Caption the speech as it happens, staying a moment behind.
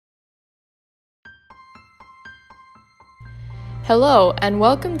Hello, and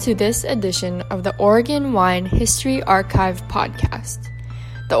welcome to this edition of the Oregon Wine History Archive podcast.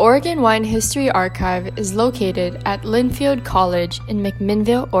 The Oregon Wine History Archive is located at Linfield College in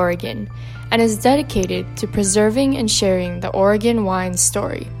McMinnville, Oregon, and is dedicated to preserving and sharing the Oregon wine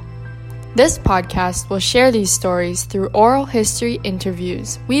story. This podcast will share these stories through oral history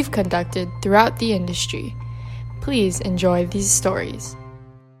interviews we've conducted throughout the industry. Please enjoy these stories.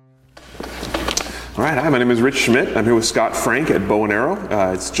 All right, hi, my name is Rich Schmidt. I'm here with Scott Frank at Bow and Arrow.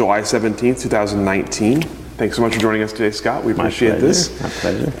 It's July 17th, 2019. Thanks so much for joining us today, Scott. We appreciate this. My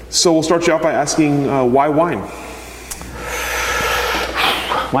pleasure. So we'll start you out by asking, why wine?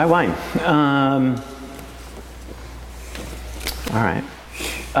 Why wine? All right.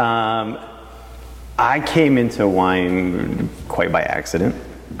 I came into wine quite by accident.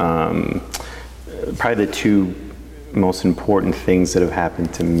 Probably the two most important things that have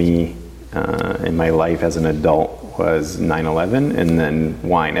happened to me in my life as an adult was 9/11 and then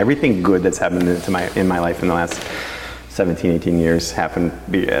wine. Everything good that's happened in my life in the last 17, 18 years happened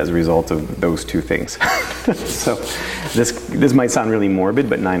as a result of those two things. So this might sound really morbid,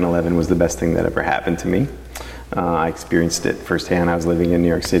 but 9/11 was the best thing that ever happened to me. I experienced it firsthand. I was living in New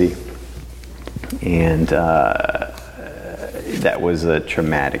York City, and that was a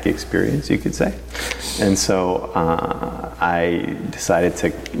traumatic experience, you could say. And so I decided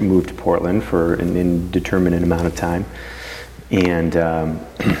to move to Portland for an indeterminate amount of time, and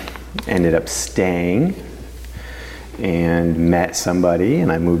ended up staying and met somebody,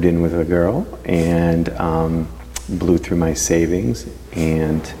 and I moved in with a girl, and blew through my savings,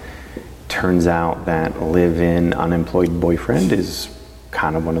 and turns out that live-in unemployed boyfriend is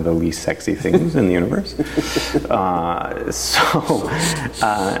kind of one of the least sexy things in the universe.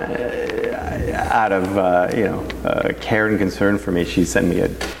 Out of care and concern for me, she sent me a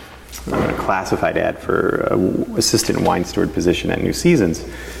classified ad for an assistant wine steward position at New Seasons.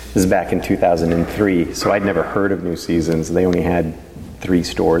 This is back in 2003, so I'd never heard of New Seasons. They only had 3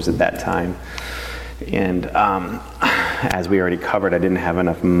 stores at that time. And as we already covered, I didn't have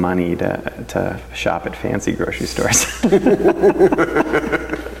enough money to shop at fancy grocery stores.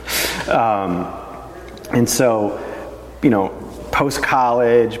 And so,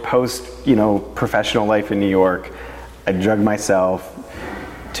 post-college, professional life in New York, I drugged myself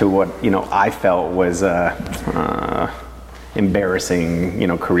to what, I felt was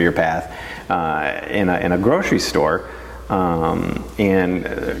embarrassing, career path in a grocery store.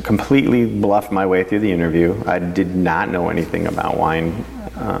 And completely bluffed my way through the interview. I did not know anything about wine,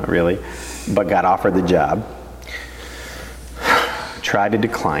 really, but got offered the job. Tried to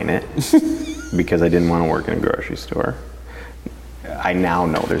decline it because I didn't want to work in a grocery store. I now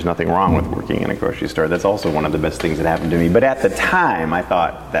know there's nothing wrong with working in a grocery store. That's also one of the best things that happened to me. But at the time, I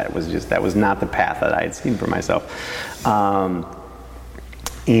thought that was not the path that I had seen for myself.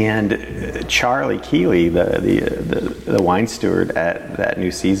 And Charlie Keeley, the wine steward at that New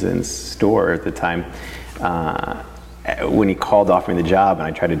Seasons store at the time, when he called to offer me the job and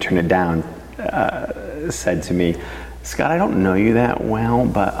I tried to turn it down, said to me, "Scott, I don't know you that well,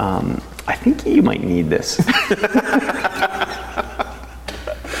 but I think you might need this.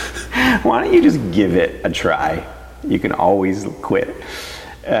 Why don't you just give it a try? You can always quit."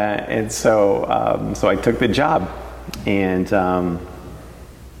 And so I took the job, and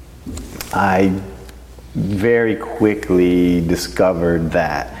I very quickly discovered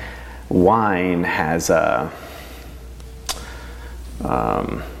that wine has an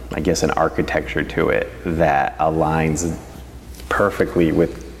architecture to it that aligns perfectly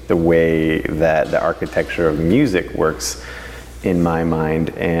with the way that the architecture of music works in my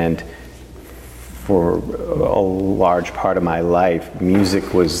mind. And for a large part of my life,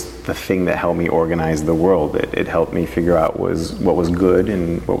 music was the thing that helped me organize the world. It helped me figure out what was good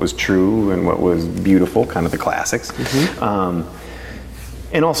and what was true and what was beautiful, kind of the classics. Mm-hmm.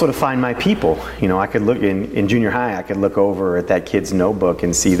 And also to find my people. I could look in junior high, I could look over at that kid's notebook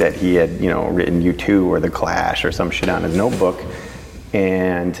and see that he had, written U2 or The Clash or some shit on his notebook.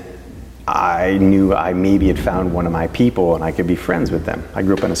 And I knew I maybe had found one of my people and I could be friends with them. I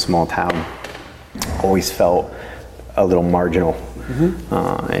grew up in a small town. Always felt a little marginal,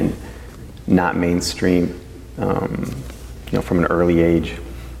 mm-hmm. And not mainstream, from an early age.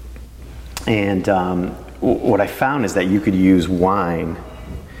 And what I found is that you could use wine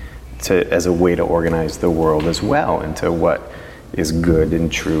as a way to organize the world as well into what is good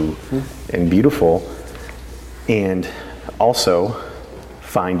and true, mm-hmm. and beautiful, and also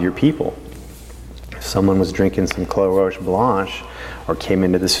find your people. If someone was drinking some Clos Roche Blanche or came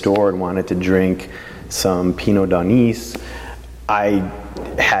into the store and wanted to drink some Pinot d'Anis,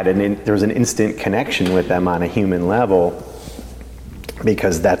 there was an instant connection with them on a human level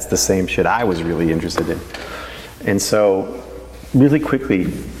because that's the same shit I was really interested in. And so really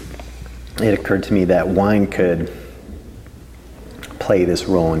quickly, it occurred to me that wine could play this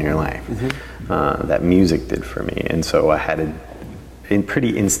role in your life, that music did for me. And so I had a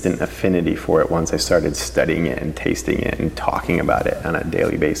pretty instant affinity for it once I started studying it and tasting it and talking about it on a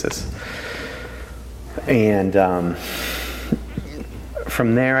daily basis. And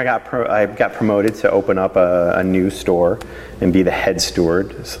from there, I got promoted to open up a new store and be the head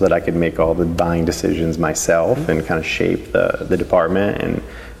steward, so that I could make all the buying decisions myself and kind of shape the department and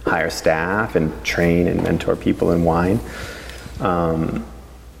hire staff and train and mentor people in wine.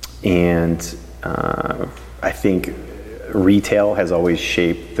 I think retail has always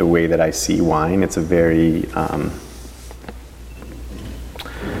shaped the way that I see wine. It's a very,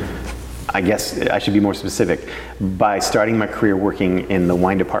 I guess I should be more specific. By starting my career working in the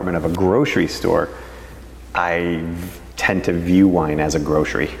wine department of a grocery store, I tend to view wine as a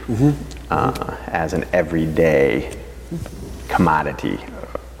grocery, as an everyday commodity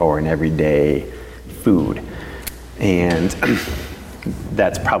or an everyday food. And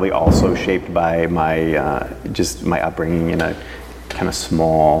that's probably also shaped by my just my upbringing in a kind of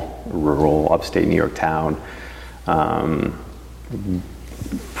small, rural, upstate New York town.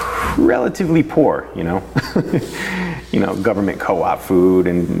 Relatively poor, you know, government co-op food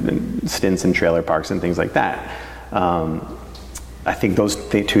and stints in trailer parks and things like that. I think those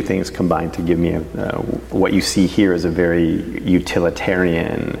two things combined to give me what you see here is a very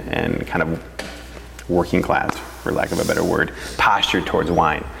utilitarian and kind of working class, for lack of a better word, posture towards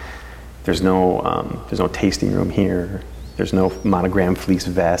wine. There's no tasting room here. There's no monogram fleece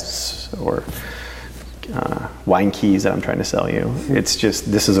vests or wine keys that I'm trying to sell you. It's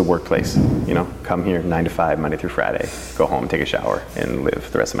just, this is a workplace, come here 9 to 5, Monday through Friday, go home, take a shower, and live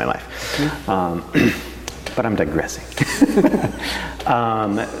the rest of my life. But I'm digressing.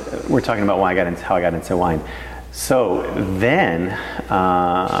 We're talking about how I got into wine. So then,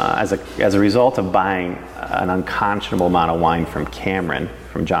 as a result of buying an unconscionable amount of wine from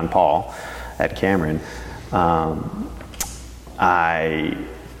John Paul at Cameron,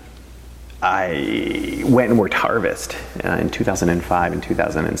 I went and worked harvest in 2005 and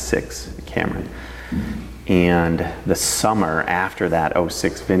 2006 at Cameron. And the summer after that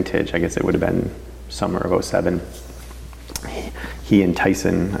 06 vintage, I guess it would have been summer of 07, he and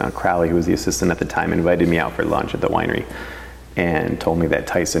Tyson Crowley, who was the assistant at the time, invited me out for lunch at the winery and told me that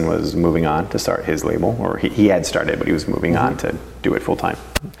Tyson was moving on to start his label, or he had started, but he was moving on to do it full-time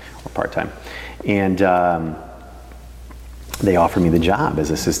or part-time. And they offered me the job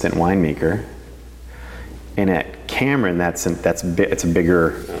as assistant winemaker. And at Cameron, it's a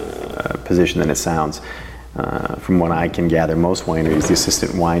bigger position than it sounds. From what I can gather, most wineries, the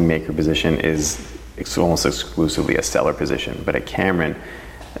assistant winemaker position it's almost exclusively a cellar position. But at Cameron,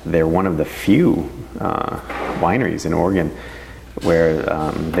 they're one of the few wineries in Oregon where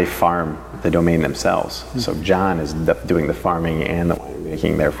they farm the domain themselves. So John is doing the farming and the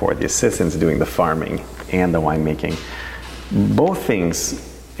winemaking, therefore the assistant's doing the farming and the winemaking. Both things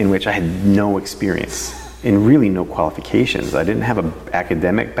in which I had no experience and really no qualifications. I didn't have an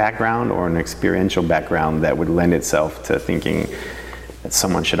academic background or an experiential background that would lend itself to thinking that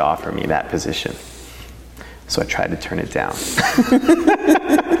someone should offer me that position. So I tried to turn it down.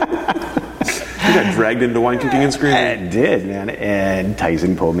 You got dragged into wine cooking and screaming? I did, man. And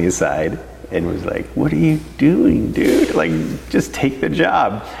Tyson pulled me aside and was like, "What are you doing, dude? Like, just take the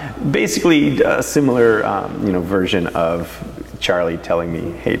job." Basically, a similar, version of Charlie telling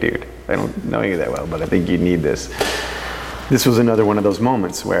me, "Hey, dude, I don't know you that well, but I think you need this." This was another one of those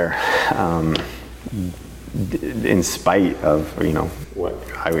moments where, in spite of what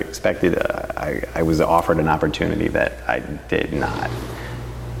I expected, I was offered an opportunity that I did not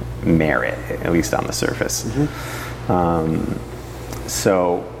merit, at least on the surface.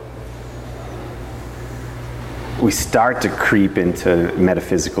 So we start to creep into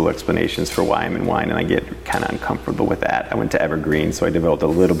metaphysical explanations for why I'm in wine, and I get kind of uncomfortable with that. I went to Evergreen, so I developed a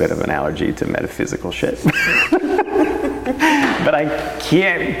little bit of an allergy to metaphysical shit. But I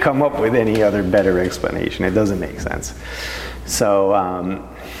can't come up with any other better explanation. It doesn't make sense. So, I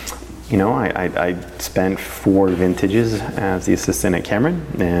spent 4 vintages as the assistant at Cameron,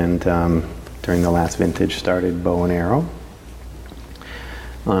 and during the last vintage started Bow and Arrow.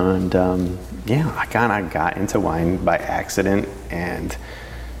 And I kind of got into wine by accident and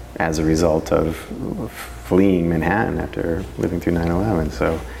as a result of fleeing Manhattan after living through 9/11.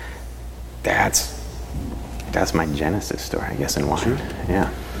 So that's my genesis story, I guess, in wine. Sure. Yeah.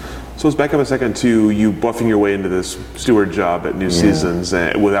 So let's back up a second to you buffing your way into this steward job at New Seasons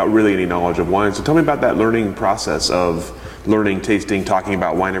without really any knowledge of wine. So tell me about that learning process of learning, tasting, talking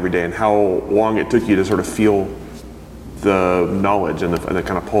about wine every day, and how long it took you to sort of feel the knowledge and the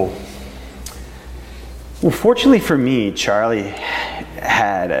kind of pull? Well, fortunately for me, Charlie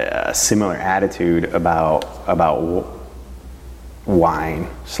had a similar attitude about wine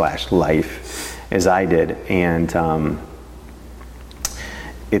 / life as I did, and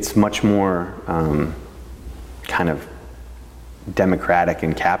it's much more kind of democratic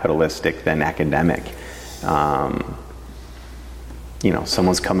and capitalistic than academic.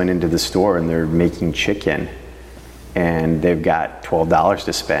 Someone's coming into the store and they're making chicken, and they've got $12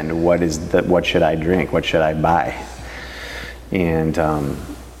 to spend. What should I drink? What should I buy? And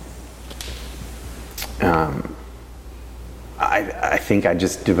I think I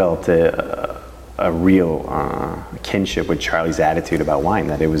just developed a real kinship with Charlie's attitude about wine,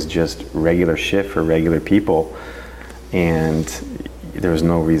 that it was just regular shit for regular people, and there was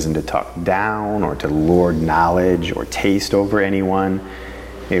no reason to talk down or to lord knowledge or taste over anyone.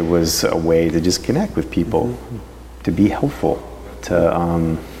 It was a way to just connect with people, to be helpful,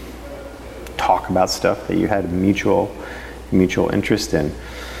 to talk about stuff that you had mutual interest in.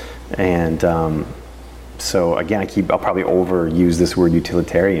 And so again, I'll probably overuse this word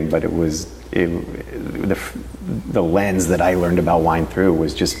utilitarian, but it was the lens that I learned about wine through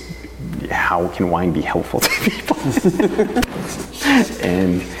was just, how can wine be helpful to people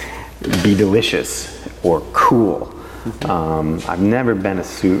and be delicious or cool. I've never been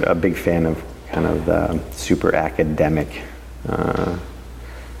a big fan of kind of the super academic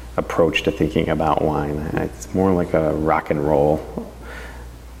approach to thinking about wine. It's more like a rock and roll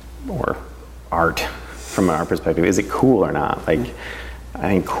or art from our perspective. Is it cool or not? Like, I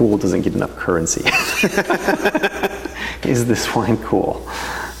think cool doesn't get enough currency. Is this wine cool?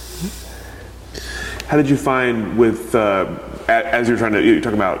 How did you find as you're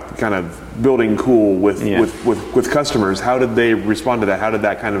talking about kind of building cool with customers, how did they respond to that? How did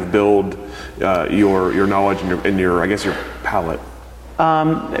that kind of build your knowledge and your I guess your palate?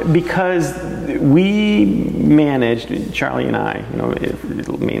 Because we managed, Charlie and I,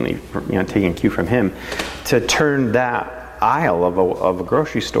 mainly taking cue from him, to turn that aisle of a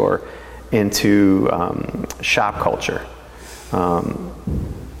grocery store into shop culture.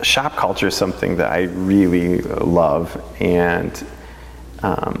 Shop culture is something that I really love, and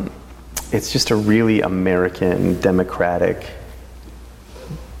it's just a really American, democratic,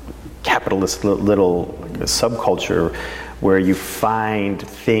 capitalist little subculture where you find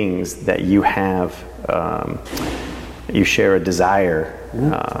things that you have, you share a desire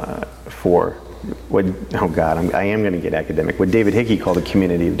for. I am going to get academic. What David Hickey called a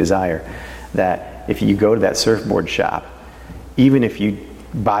community of desire. That if you go to that surfboard shop, even if you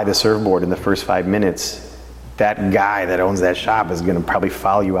buy the surfboard in the first 5 minutes, that guy that owns that shop is going to probably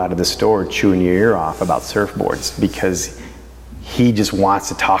follow you out of the store chewing your ear off about surfboards, because he just wants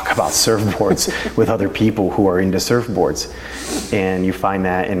to talk about surfboards with other people who are into surfboards. And you find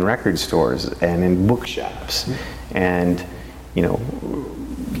that in record stores and in bookshops and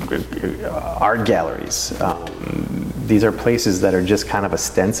art galleries. These are places that are just kind of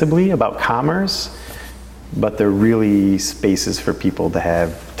ostensibly about commerce, but they're really spaces for people to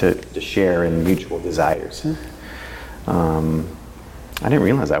have to share in mutual desires. I didn't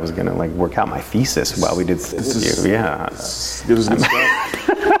realize I was gonna work out my thesis while we did this. Yeah, this is good stuff.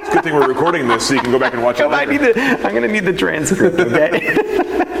 It's a good thing we're recording this, so you can go back and watch it later. I'm gonna need the transcript. Okay.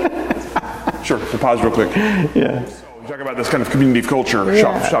 Sure. So pause real quick. Yeah. So we talk about this kind of community of culture,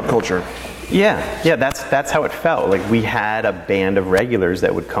 shop culture. Yeah. That's how it felt. Like we had a band of regulars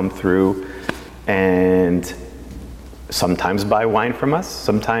that would come through and sometimes buy wine from us,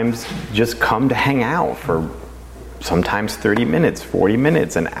 sometimes just come to hang out for sometimes 30 minutes, 40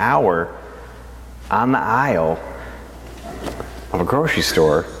 minutes, an hour on the aisle of a grocery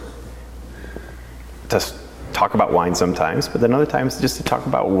store to talk about wine sometimes, but then other times just to talk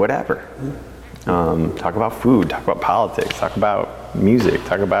about whatever. Talk about food, talk about politics, talk about music,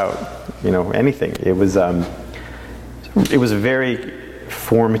 talk about, anything. It was a very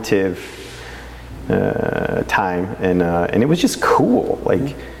formative time, and it was just cool.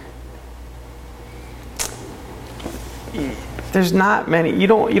 Like, there's not many. You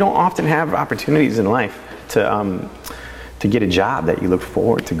don't often have opportunities in life to get a job that you look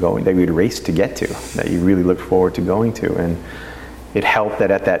forward to going, that you'd race to get to, that you really look forward to going to. And it helped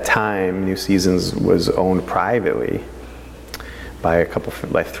that at that time, New Seasons was owned privately by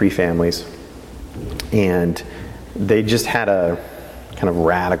three families, and they just had a kind of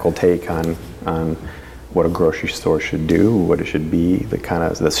radical take on what a grocery store should do, what it should be,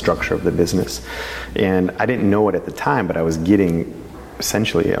 the structure of the business. And I didn't know it at the time, but I was getting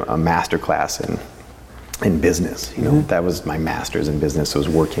essentially a master class in business. You know, that was my master's in business. I was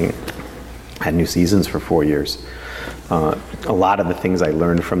working at New Seasons for 4 years. A lot of the things I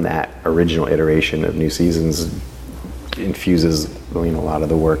learned from that original iteration of New Seasons infuses, you know, a lot of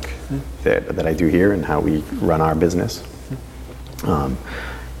the work that I do here and how we run our business.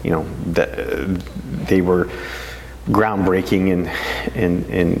 You know, they were groundbreaking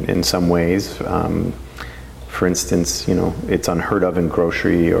in some ways. For instance, you know, it's unheard of in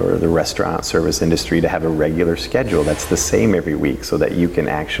grocery or the restaurant service industry to have a regular schedule that's the same every week, so that you can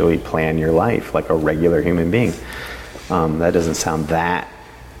actually plan your life like a regular human being. That doesn't sound that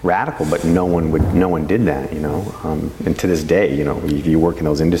radical, but no one did that, you know. And to this day, you know, if you work in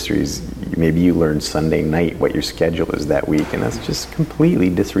those industries, maybe you learn Sunday night what your schedule is that week, and that's just completely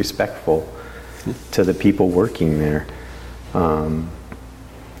disrespectful to the people working there.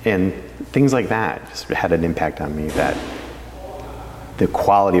 And things like that just had an impact on me, that the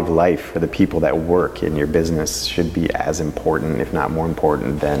quality of life for the people that work in your business should be as important, if not more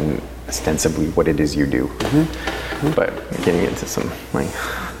important, than ostensibly what it is you do. But getting into some like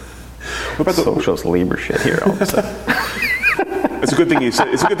socialist labor shit here all of a sudden. It's a good thing you said.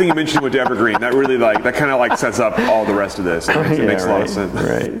 It's a good thing you mentioned you went to Evergreen. That really that kind of sets up all the rest of this. It makes a lot of sense.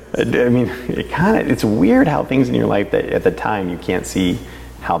 Right. I mean, it's weird how things in your life that at the time you can't see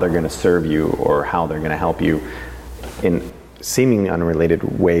how they're going to serve you or how they're going to help you in seemingly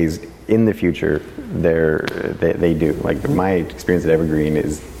unrelated ways in the future. They do. Like my experience at Evergreen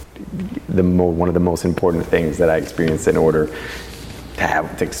is one of the most important things that I experienced in order to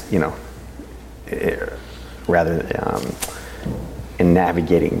have, you know, in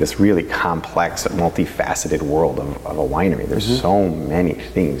navigating this really complex, multifaceted world of a winery. There's so many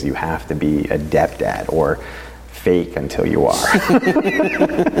things you have to be adept at or fake until you are.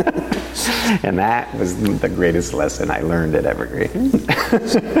 And that was the greatest lesson I learned at Evergreen.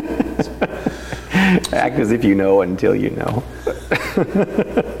 Act as if you know until you know.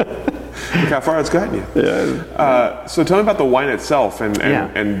 Look how far it's gotten you. Yeah. So tell me about the wine itself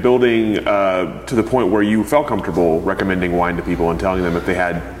and building to the point where you felt comfortable recommending wine to people and telling them if they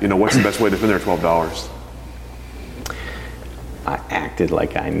had, you know, what's the best way to spend their $12? I acted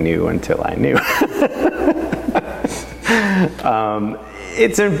like I knew until I knew.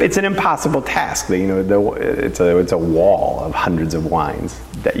 It's an impossible task. You know, it's a wall of hundreds of wines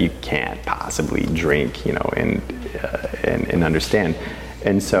that you can't possibly drink, you know, and understand.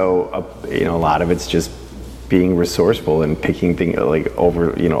 And so, you know, a lot of it's just being resourceful and picking things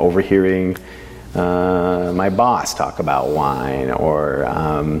overhearing my boss talk about wine, or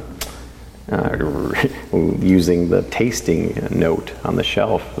using the tasting note on the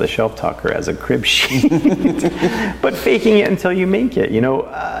shelf talker as a crib sheet, but faking it until you make it. You know,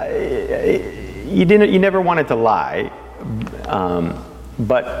 you never wanted to lie,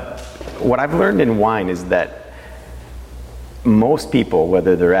 but what I've learned in wine is that most people,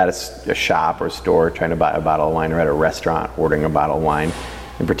 whether they're at a shop or a store trying to buy a bottle of wine, or at a restaurant ordering a bottle of wine,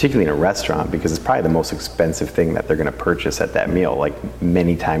 and particularly in a restaurant, because it's probably the most expensive thing that they're going to purchase at that meal, like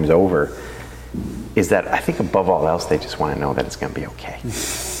many times over, is that I think above all else, they just want to know that it's going to be okay.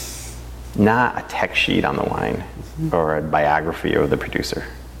 Not a tech sheet on the wine or a biography of the producer.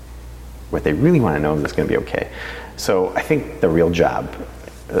 What they really want to know is it's going to be okay. So I think the real job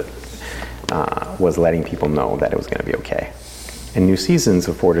was letting people know that it was going to be okay. And New Seasons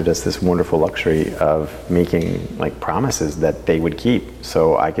afforded us this wonderful luxury of making like promises that they would keep.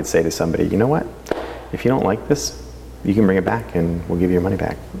 So I could say to somebody, you know what, if you don't like this, you can bring it back and we'll give you your money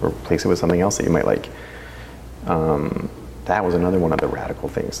back, or replace it with something else that you might like. That was another one of the radical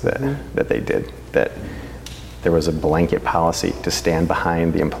things that they did, that there was a blanket policy to stand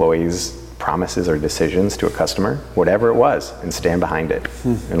behind the employee's promises or decisions to a customer, whatever it was, and stand behind it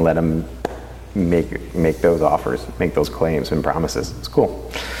and let them make those offers, make those claims and promises. It's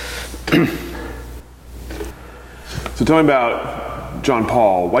cool. So tell me about John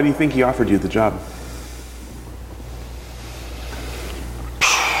Paul. Why do you think he offered you the job?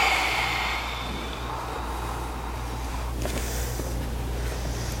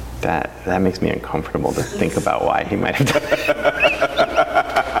 That makes me uncomfortable to think about why he might have done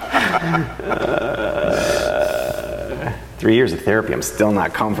it. 3 years of therapy, I'm still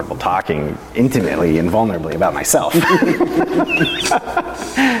not comfortable talking intimately and vulnerably about myself.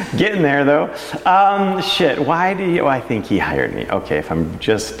 Getting there though. Why do I think he hired me? Okay, if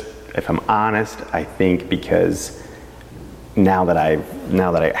I'm honest, I think because now that I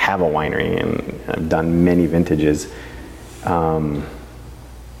have a winery and I've done many vintages,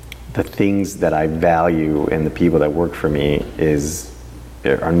 the things that I value in the people that work for me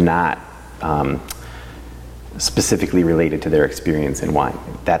are not specifically related to their experience in wine.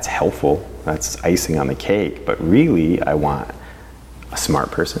 That's helpful. That's icing on the cake. But really, I want a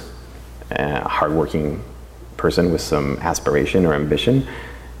smart person, a hardworking person with some aspiration or ambition,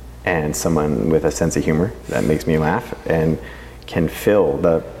 and someone with a sense of humor that makes me laugh and can fill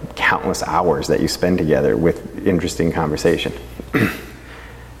the countless hours that you spend together with interesting conversation.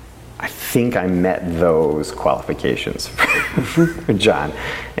 I think I met those qualifications for John,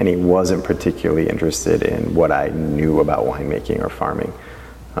 and he wasn't particularly interested in what I knew about winemaking or farming.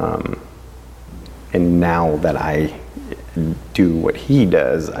 And now that I do what he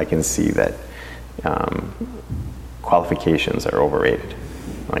does, I can see that qualifications are overrated.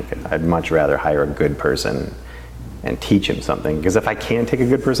 Like, I'd much rather hire a good person and teach him something, because if I can take a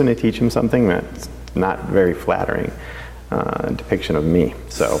good person to teach him something, that's not very flattering depiction of me.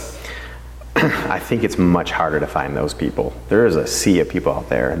 So I think it's much harder to find those people. There is a sea of people out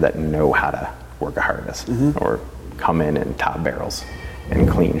there that know how to work a harvest or come in and top barrels and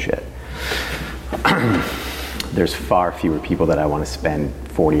clean shit. There's far fewer people that I want to spend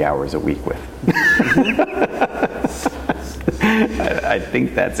 40 hours a week with. I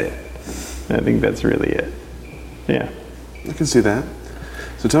think that's it. I think that's really it. Yeah. I can see that.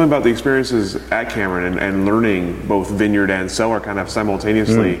 So tell me about the experiences at Cameron and learning both vineyard and cellar kind of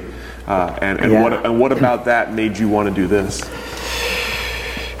simultaneously. And what about that made you want to do this?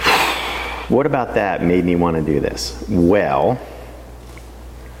 What about that made me want to do this? Well,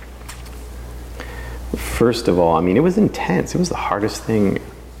 first of all, I mean, it was intense. It was the hardest thing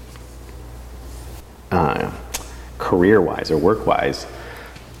career-wise or work-wise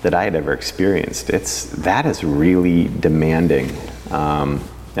that I had ever experienced. That is really demanding.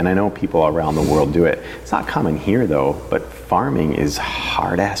 And I know people around the world do it. It's not common here though, but farming is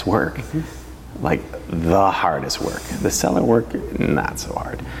hard-ass work. Like the hardest work. The cellar work, not so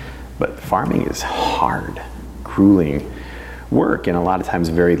hard. But farming is hard, grueling work, and a lot of times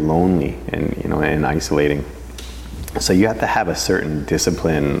very lonely and isolating. So you have to have a certain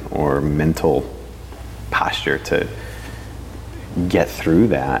discipline or mental posture to get through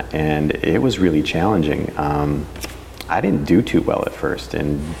that, and it was really challenging. I didn't do too well at first,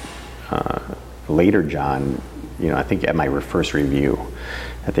 and later John, I think at my first review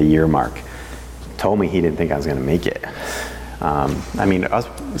at the year mark, told me he didn't think I was going to make it. I mean, I was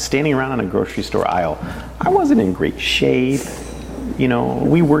standing around on a grocery store aisle. I wasn't in great shape.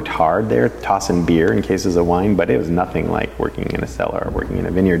 We worked hard there, tossing beer in cases of wine, but it was nothing like working in a cellar or working in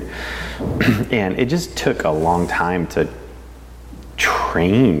a vineyard. And it just took a long time to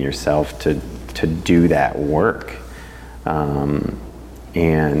train yourself to do that work.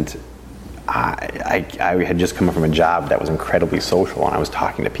 And I had just come up from a job that was incredibly social, and I was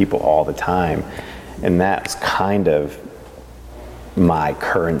talking to people all the time, and that's kind of my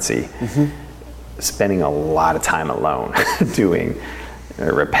currency. Spending a lot of time alone doing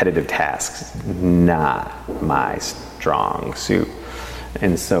repetitive tasks, not my strong suit.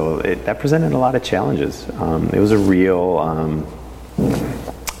 And so that presented a lot of challenges. It was a real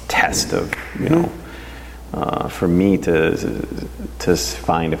test of, for me to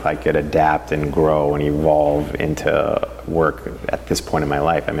find if I could adapt and grow and evolve into work at this point in my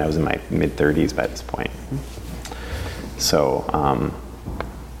life. I mean, I was in my mid-30s by this point. So,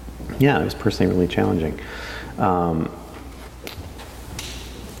 yeah, it was personally really challenging.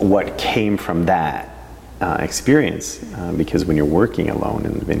 What came from that experience, because when you're working alone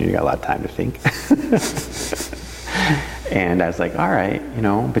in the vineyard, you got a lot of time to think. And I was like, all right,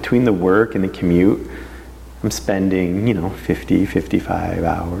 between the work and the commute, I'm spending, 50, 55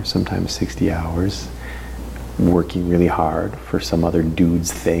 hours, sometimes 60 hours, working really hard for some other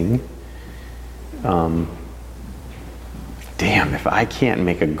dude's thing. Damn, if I can't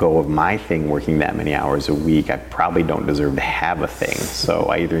make a go of my thing working that many hours a week, I probably don't deserve to have a thing. So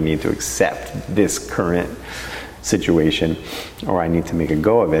I either need to accept this current situation or I need to make a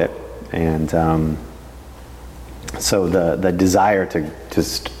go of it. And so the desire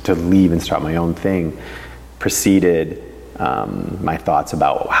to leave and start my own thing preceded my thoughts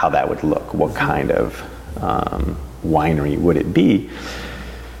about how that would look. What kind of winery would it be?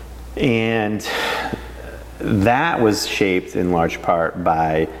 And that was shaped in large part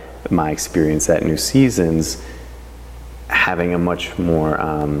by my experience at New Seasons, having a much more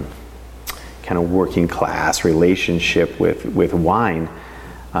kind of working class relationship with wine.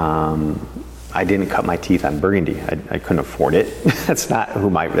 I didn't cut my teeth on Burgundy. I couldn't afford it. That's not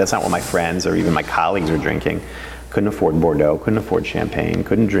what my friends or even my colleagues were drinking. Couldn't afford Bordeaux. Couldn't afford Champagne.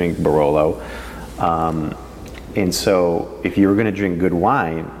 Couldn't drink Barolo. And so, if you were going to drink good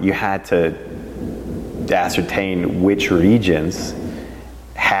wine, you had to ascertain which regions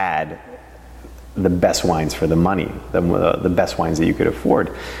had the best wines for the money, the best wines that you could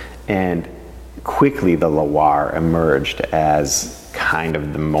afford. And quickly the Loire emerged as kind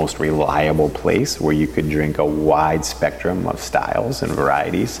of the most reliable place where you could drink a wide spectrum of styles and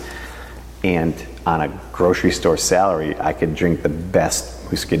varieties. And on a grocery store salary, I could drink the best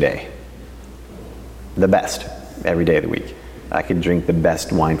Muscadet. The best, every day of the week. I could drink the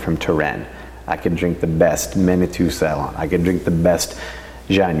best wine from Touraine. I could drink the best Manitou Salon. I could drink the best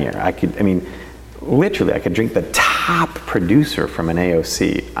Janier. Literally, I could drink the top producer from an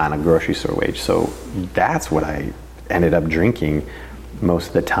AOC on a grocery store wage. So that's what I ended up drinking most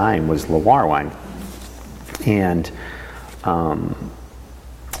of the time, was Loire wine. And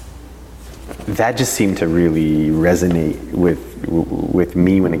that just seemed to really resonate with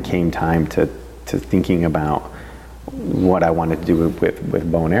me when it came time to thinking about what I wanted to do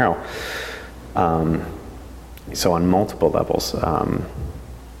with bow and arrow. So on multiple levels.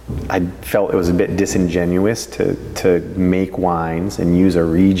 I felt it was a bit disingenuous to make wines and use a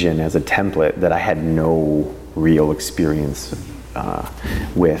region as a template that I had no real experience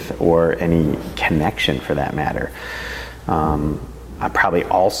with, or any connection for that matter. I probably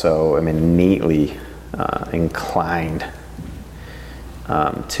also am innately inclined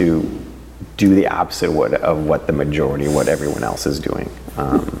to do the opposite of what the majority, what everyone else is doing,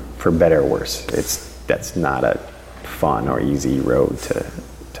 for better or worse. That's not a fun or easy road to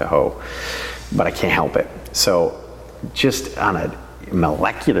hoe, but I can't help it. So just on a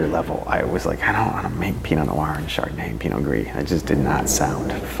molecular level, I was like, I don't want to make Pinot Noir and Chardonnay and Pinot Gris. It just did not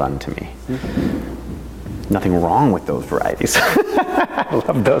sound fun to me. Nothing wrong with those varieties. I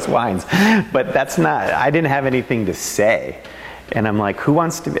love those wines, but I didn't have anything to say. And I'm like, who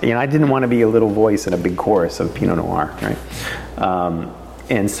wants to, I didn't want to be a little voice in a big chorus of Pinot Noir, right?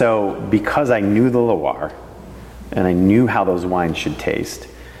 And so because I knew the Loire, and I knew how those wines should taste,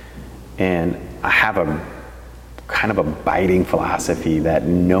 and I have a kind of a biting philosophy that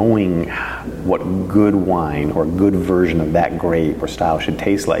knowing what good wine or good version of that grape or style should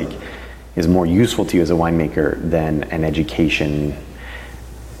taste like is more useful to you as a winemaker than an education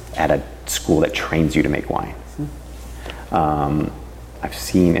at a school that trains you to make wine. I've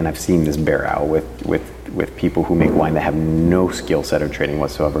seen this bear out with people who make wine that have no skill set or training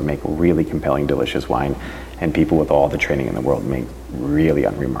whatsoever, make really compelling, delicious wine, and people with all the training in the world make really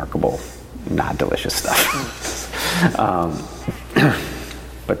unremarkable, not delicious stuff.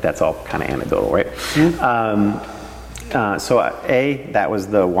 But that's all kind of anecdotal, right? That was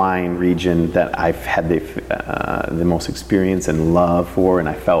the wine region that I've had the most experience and love for, and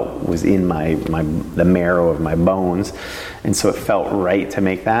I felt was in the marrow of my bones, and so it felt right to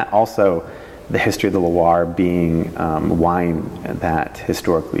make that. Also, the history of the Loire being wine that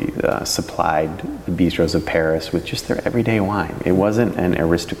historically supplied the bistros of Paris with just their everyday wine. It wasn't an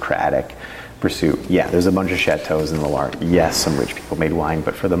aristocratic pursuit. Yeah, there's a bunch of chateaus in the Loire. Yes, some rich people made wine,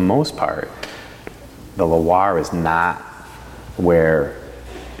 but for the most part, the Loire is not where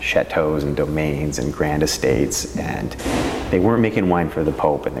chateaus and domains and grand estates, and they weren't making wine for the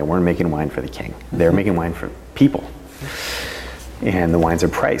Pope, and they weren't making wine for the king. They were making wine for people. And the wines are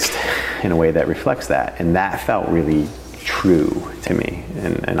priced in a way that reflects that. And that felt really true to me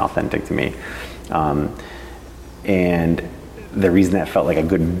and authentic to me. And the reason that felt like a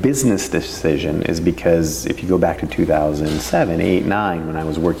good business decision is because if you go back to 2007, 8, 9, when I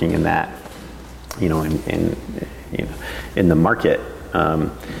was working in that, in the market,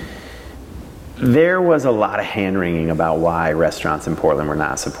 there was a lot of hand-wringing about why restaurants in Portland were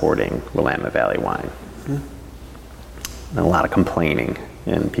not supporting Willamette Valley wine. And a lot of complaining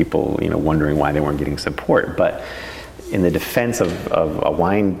and people, wondering why they weren't getting support. But in the defense of a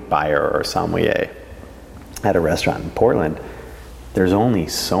wine buyer or sommelier at a restaurant in Portland, there's only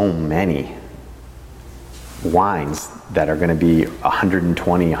so many wines that are going to be $120,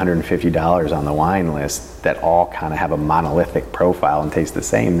 $150 on the wine list that all kind of have a monolithic profile and taste the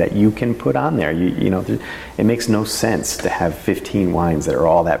same that you can put on there. It makes no sense to have 15 wines that are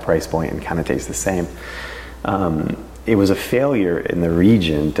all that price point and kind of taste the same. It was a failure in the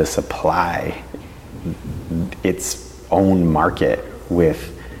region to supply its own market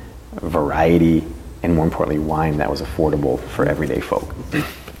with variety and, more importantly, wine that was affordable for everyday folk.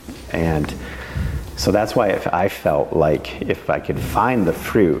 And so that's why I felt like if I could find the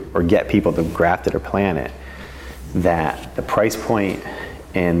fruit or get people to graft it or plant it, that the price point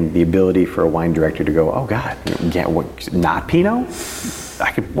and the ability for a wine director to go, oh God, not Pinot?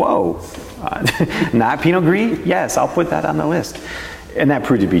 Not Pinot Gris? Yes, I'll put that on the list. And that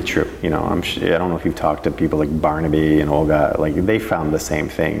proved to be true. I don't know if you've talked to people like Barnaby and Olga, like they found the same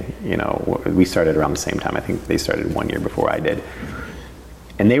thing. We started around the same time. I think they started 1 year before I did.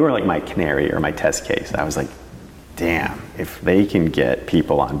 And they were like my canary or my test case. I was like, damn, if they can get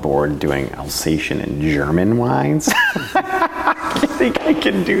people on board doing Alsatian and German wines, I think I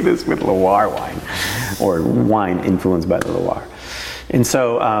can do this with Loire wine, or wine influenced by the Loire. And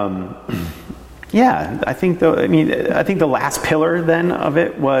so, I think the last pillar then of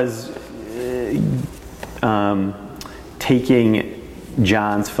it was taking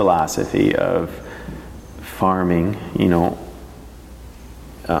John's philosophy of farming,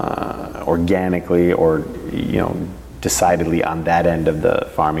 organically, or decidedly on that end of the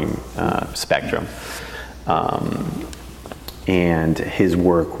farming spectrum, and his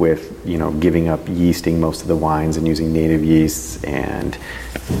work with giving up yeasting most of the wines and using native yeasts, and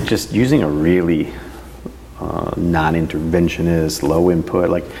just using a really non-interventionist, low input,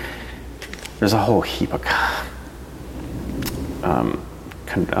 like there's a whole heap of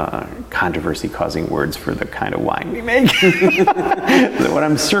controversy causing words for the kind of wine we make. What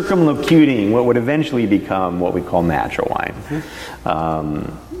I'm circumlocuting, what would eventually become what we call natural wine.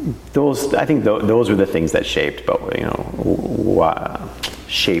 I think those were the things that shaped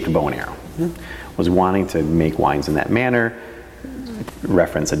shaped Bow and Arrow. Was wanting to make wines in that manner,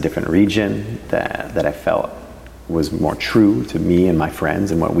 reference a different region that I felt was more true to me and my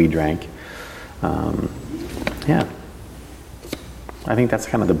friends and what we drank. I think that's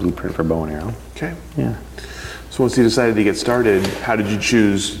kind of the blueprint for Bow and Arrow. Okay. Yeah. So once you decided to get started, how did you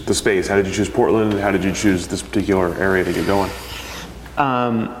choose the space? How did you choose Portland? How did you choose this particular area to get going?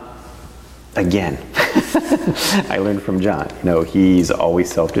 Again, I learned from John. He's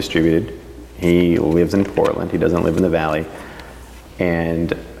always self-distributed. He lives in Portland. He doesn't live in the Valley.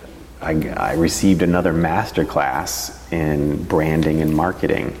 And I received another master class in branding and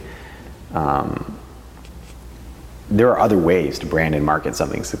marketing. There are other ways to brand and market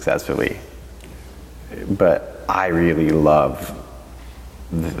something successfully, but I really love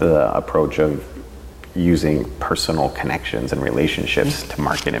the approach of using personal connections and relationships to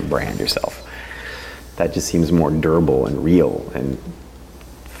market and brand yourself. That just seems more durable and real and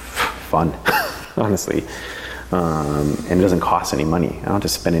fun, honestly. And it doesn't cost any money. I don't have to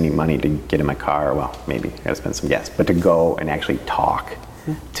spend any money to get in my car. Well, maybe I gotta spend some gas, but to go and actually talk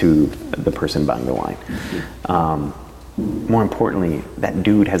to the person buying the wine. More importantly, that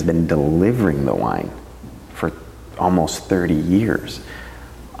dude has been delivering the wine for almost 30 years.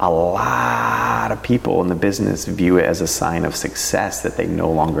 A lot of people in the business view it as a sign of success that they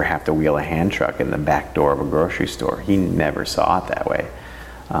no longer have to wheel a hand truck in the back door of a grocery store. He never saw it that way.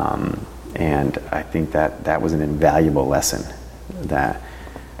 And I think that was an invaluable lesson, that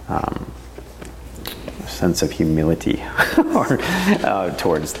sense of humility or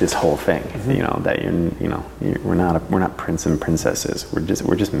towards this whole thing. That we're not prince and princesses.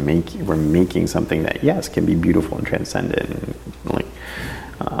 We're making something that, yes, can be beautiful and transcendent and like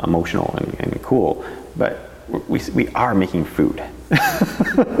emotional and cool, but we are making food.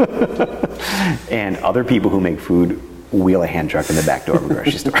 And other people who make food wheel a hand truck in the back door of a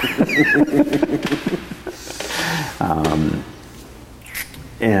grocery store.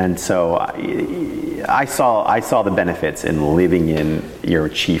 And so I saw the benefits in living in your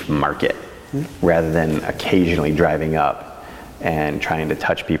chief market rather than occasionally driving up and trying to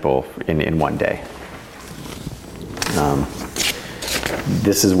touch people in one day.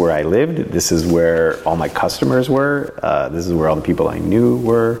 This is where I lived. This is where all my customers were. This is where all the people I knew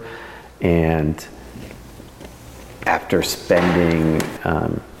were. And after spending,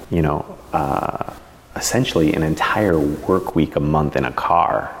 essentially an entire work week a month in a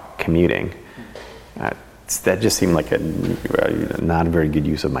car commuting, that just seemed like not a very good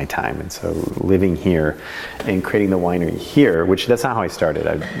use of my time. And so living here and creating the winery here, which that's not how I started.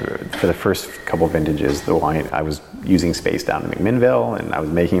 For the first couple of vintages, the wine, I was using space down in McMinnville, and I was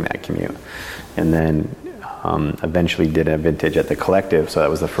making that commute. And then eventually did a vintage at the Collective, so that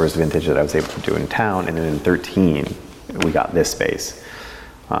was the first vintage that I was able to do in town. And then in 13, we got this space.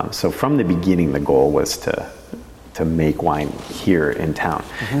 So from the beginning, the goal was to make wine here in town,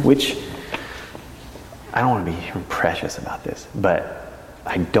 which I don't want to be precious about this, but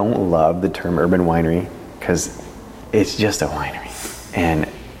I don't love the term urban winery because it's just a winery. And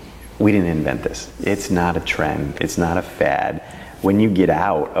we didn't invent this. It's not a trend. It's not a fad. When you get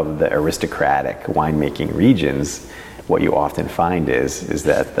out of the aristocratic winemaking regions, what you often find is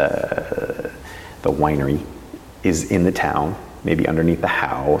that the winery is in the town, maybe underneath the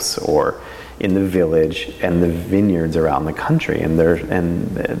house or in the village, and the vineyards are out in the country, and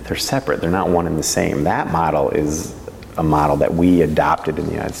they're separate. They're not one and the same. That model is a model that we adopted in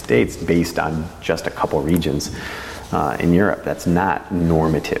the United States based on just a couple regions in Europe. That's not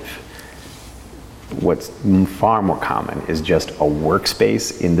normative. What's far more common is just a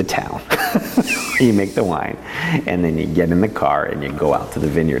workspace in the town. You make the wine, and then you get in the car and you go out to the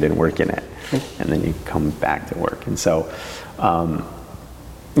vineyard and work in it, and then you come back to work. And so, I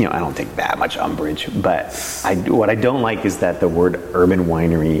don't take that much umbrage, but what I don't like is that the word urban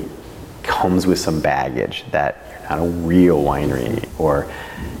winery comes with some baggage, that you're not a real winery, or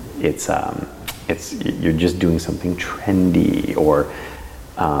you're just doing something trendy, or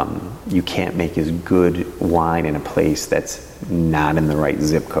you can't make as good wine in a place that's not in the right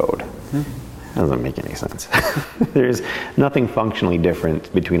zip code. That doesn't make any sense. There's nothing functionally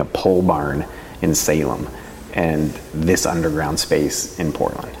different between a pole barn in Salem and this underground space in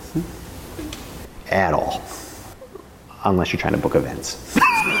Portland. At all. Unless you're trying to book events.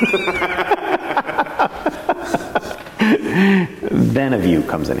 Then a view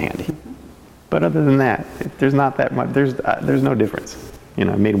comes in handy. But other than that, there's not that much. There's no difference. I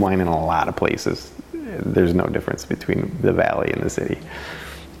made wine in a lot of places. There's no difference between the valley and the city.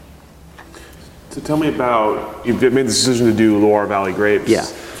 So tell me about, you've made the decision to do Loire Valley grapes. Yeah.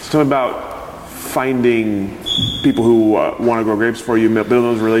 So tell me about finding people who want to grow grapes for you, building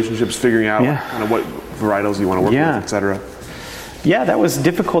those relationships, figuring out kind of what varietals you want to work with, et cetera. Yeah, that was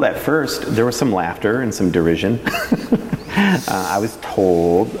difficult at first. There was some laughter and some derision. I was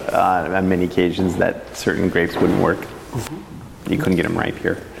told on many occasions that certain grapes wouldn't work. You couldn't get them ripe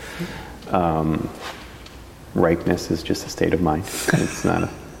here. Ripeness is just a state of mind. It's not a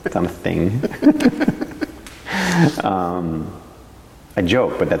thing. I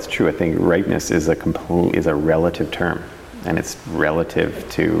joke, but that's true. I think ripeness is a relative term, and it's relative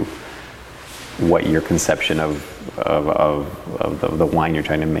to what your conception of the wine you're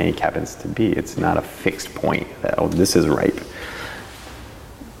trying to make happens to be. It's not a fixed point that, this is ripe.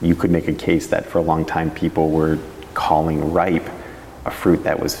 You could make a case that for a long time people were calling ripe a fruit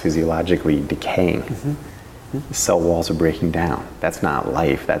that was physiologically decaying. The cell walls are breaking down. That's not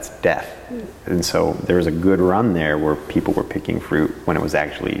life, that's death. And so there was a good run there where people were picking fruit when it was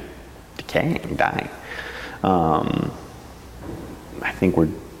actually decaying, dying. I think we're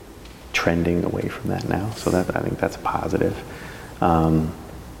trending away from that now, so I think that's positive.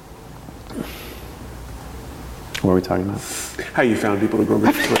 What were we talking about? How you found people to grow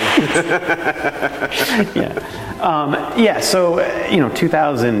grapes for you. So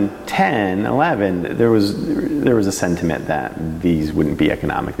 2010, 11, there was a sentiment that these wouldn't be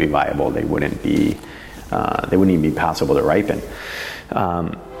economically viable. They wouldn't even be possible to ripen.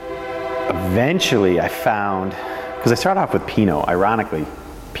 Eventually, I found, because I started off with Pinot. Ironically,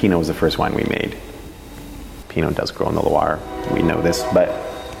 Pinot was the first wine we made. Pinot does grow in the Loire. We know this, but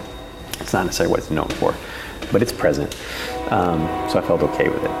it's not necessarily what it's known for. But it's present, so I felt okay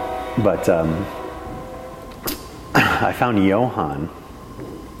with it. But I found Johann,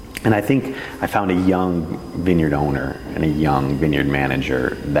 and I think I found a young vineyard owner and a young vineyard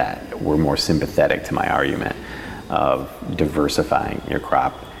manager that were more sympathetic to my argument of diversifying your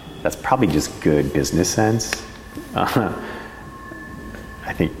crop. That's probably just good business sense. I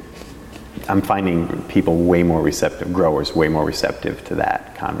think I'm finding people way more receptive, growers way more receptive to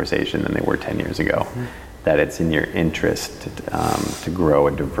that conversation than they were 10 years ago. That it's in your interest to grow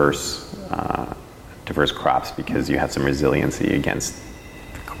a diverse crops because you have some resiliency against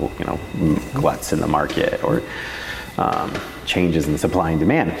gluts in the market or changes in supply and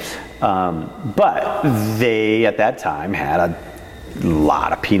demand. But they at that time had a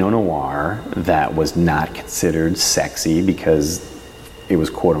lot of Pinot Noir that was not considered sexy because it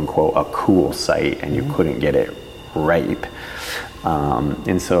was quote unquote a cool site and you couldn't get it ripe.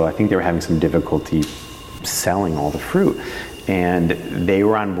 And so I think they were having some difficulty selling all the fruit, and they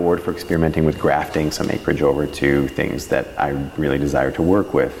were on board for experimenting with grafting some acreage over to things that I really desired to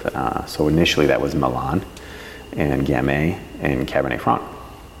work with. So initially that was Milan and Gamay and Cabernet Franc.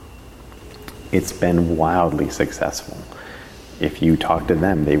 It's been wildly successful. If you talk to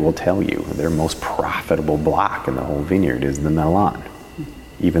them, they will tell you their most profitable block in the whole vineyard is the Milan.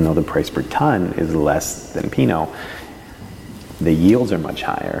 Even though the price per ton is less than Pinot, the yields are much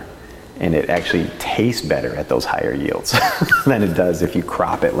higher. And it actually tastes better at those higher yields than it does if you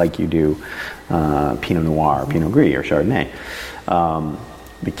crop it like you do Pinot Noir, Pinot Gris, or Chardonnay.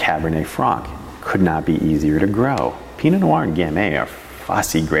 The Cabernet Franc could not be easier to grow. Pinot Noir and Gamay are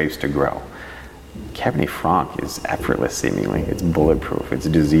fussy grapes to grow. Cabernet Franc is effortless, seemingly. It's bulletproof. It's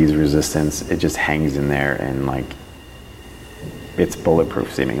disease resistance. It just hangs in there and it's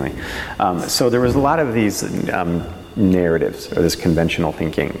bulletproof, seemingly. So there was a lot of these narratives or this conventional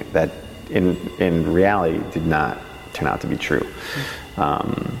thinking that in reality did not turn out to be true.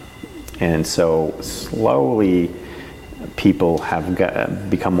 And so slowly people have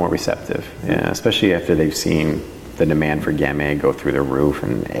become more receptive, especially after they've seen the demand for Gamay go through the roof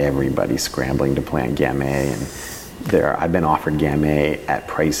and everybody's scrambling to plant Gamay. And I've been offered Gamay at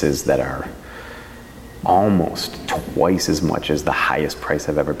prices that are almost twice as much as the highest price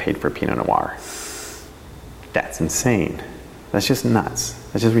I've ever paid for Pinot Noir. That's insane. That's just nuts.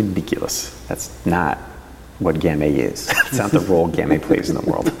 That's just ridiculous. That's not what Gamay is. It's not the role Gamay plays in the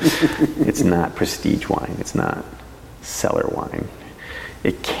world. It's not prestige wine. It's not cellar wine.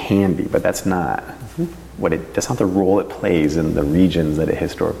 It can be, but that's not that's not the role it plays in the regions that it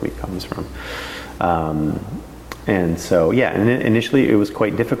historically comes from. And so, and initially it was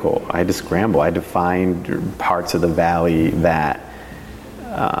quite difficult. I had to scramble. I had to find parts of the valley that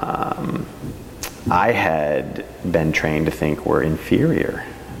I had been trained to think were inferior.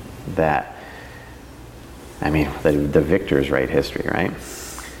 The victors write history, right?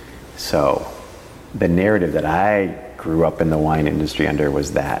 So the narrative that I grew up in the wine industry under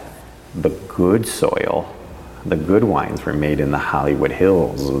was that the good soil, the good wines were made in the Hollywood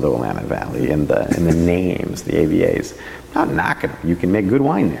Hills of the Willamette Valley, and the names, the AVAs. I'm not knocking them. You can make good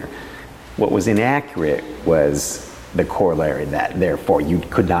wine there. What was inaccurate was the corollary that therefore you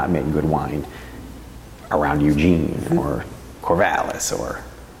could not make good wine around Eugene or Corvallis or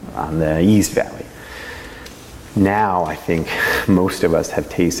on the East Valley. Now I think most of us have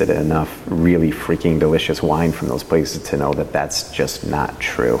tasted enough really freaking delicious wine from those places to know that that's just not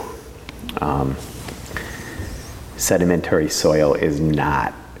true. Sedimentary soil is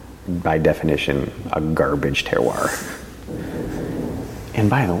not, by definition, a garbage terroir. And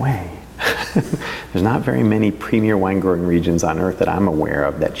by the way, there's not very many premier wine growing regions on earth that I'm aware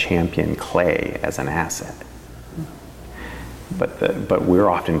of that champion clay as an asset. But we're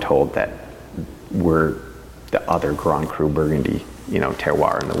often told that we're the other Grand Cru Burgundy,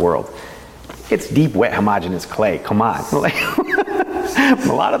 terroir in the world. It's deep, wet, homogeneous clay. Come on.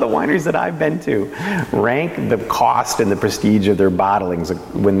 A lot of the wineries that I've been to rank the cost and the prestige of their bottlings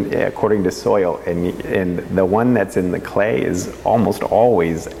according to soil, and the one that's in the clay is almost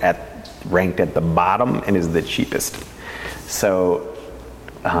always ranked at the bottom and is the cheapest. So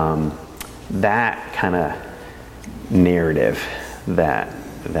that kind of narrative that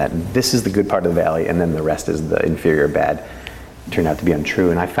this is the good part of the valley and then the rest is the inferior bad turned out to be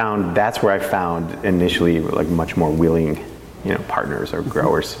untrue. And that's where I found initially like much more willing partners or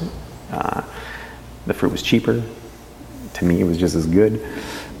growers. The fruit was cheaper. To me, it was just as good.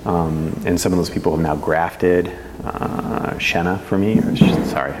 And some of those people have now grafted Chenin for me.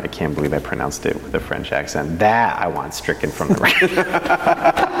 Sorry, I can't believe I pronounced it with a French accent. That I want stricken from the record. Jesus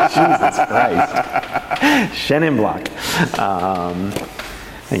Christ. Chenin Blanc.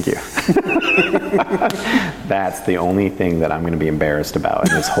 Thank you. That's the only thing that I'm going to be embarrassed about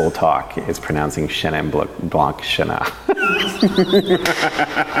in this whole talk is pronouncing Chenin Blanc Chenin.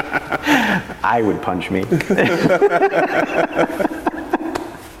 I would punch me.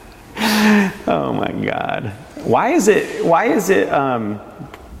 Oh my God. Why is it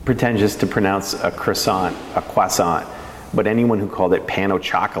pretentious to pronounce a croissant, but anyone who called it pain au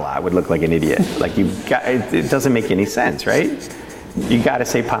chocolat would look like an idiot? Like it doesn't make any sense, right? You got to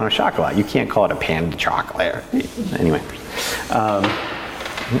say pain au chocolat. You can't call it a pain de chocolat. Anyway,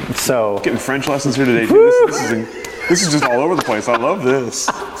 so getting French lessons here today. This is just all over the place. I love this.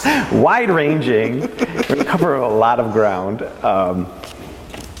 Wide ranging. We cover a lot of ground.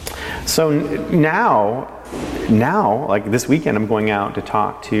 So now, like this weekend, I'm going out to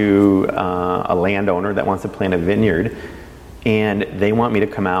talk to a landowner that wants to plant a vineyard, and they want me to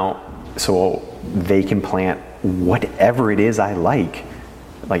come out so they can plant whatever it is I like.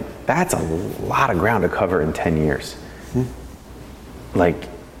 Like that's a lot of ground to cover in 10 years. Like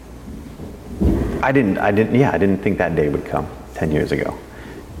I didn't think that day would come 10 years ago.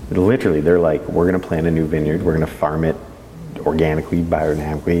 Literally, they're like, we're going to plant a new vineyard. We're going to farm it organically,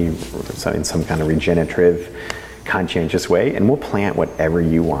 biodynamically, in some kind of regenerative, conscientious way, and we'll plant whatever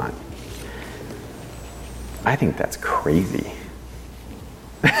you want. I think that's crazy.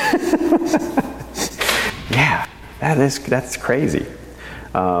 Yeah, that's crazy.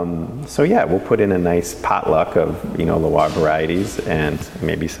 So yeah, we'll put in a nice potluck of Loire varieties and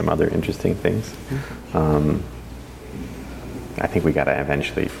maybe some other interesting things. I think we got to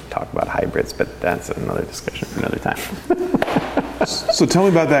eventually talk about hybrids, but that's another discussion for another time. So tell me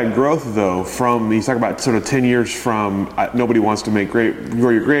about that growth, though. You talk about sort of 10 years from nobody wants to grow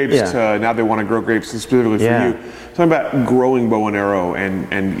your grapes to now they want to grow grapes specifically for you. Talk about growing Bow and Arrow,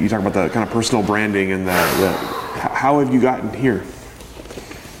 and you talk about the kind of personal branding and how have you gotten here?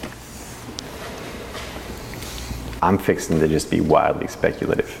 I'm fixing to just be wildly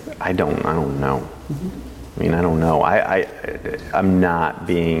speculative. I don't know. mean, I don't know. I'm not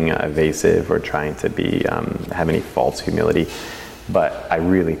being evasive or trying to be have any false humility, but I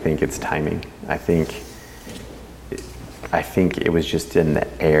really think it's timing. I think it was just in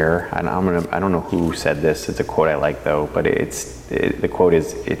the air. And I don't know who said this. It's a quote I like though, but the quote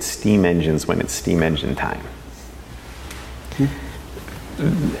is, "It's steam engines when it's steam engine time."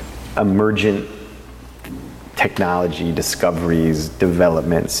 Emergent technology, discoveries,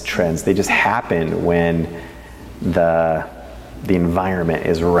 developments, trends, they just happen when the environment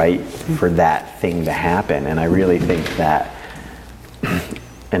is right for that thing to happen. And I really think that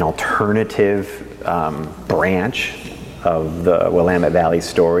an alternative branch of the Willamette Valley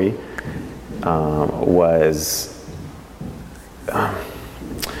story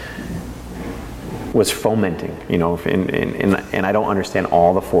was fomenting, you know, and I don't understand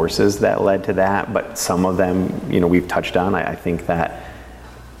all the forces that led to that, but some of them, you know, we've touched on. I think that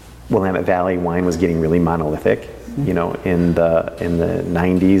Willamette Valley wine was getting really monolithic, you know, in the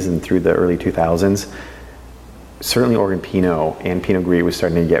 90s and through the early 2000s. Certainly Oregon Pinot and Pinot Gris was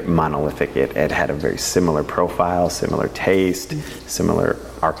starting to get monolithic. It had a very similar profile, similar taste, similar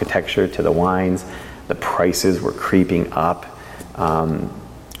architecture to the wines. The prices were creeping up.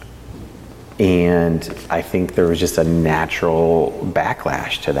 And I think there was just a natural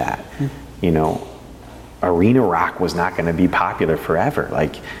backlash to that. You know, Arena Rock was not going to be popular forever.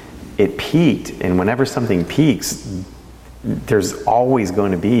 Like, it peaked, and whenever something peaks, there's always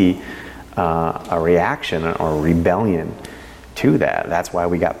going to be a reaction or a rebellion to that. That's why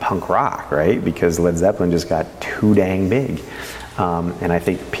we got punk rock, right? Because Led Zeppelin just got too dang big. And I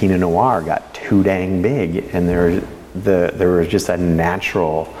think Pinot Noir got too dang big, and there was just a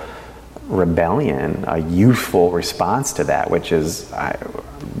natural rebellion, a youthful response to that, which is, I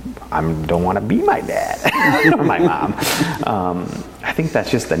don't want to be my dad or my mom. I think that's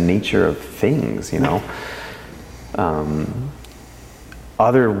just the nature of things, you know.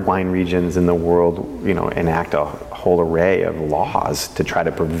 Other wine regions in the world, you know, enact a whole array of laws to try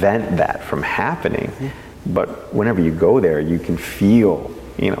to prevent that from happening. But whenever you go there, you can feel,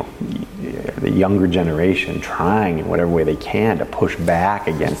 you know, the younger generation trying in whatever way they can to push back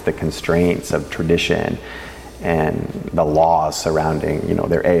against the constraints of tradition and the laws surrounding, you know,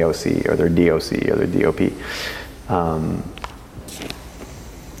 their AOC or their DOC or their DOP.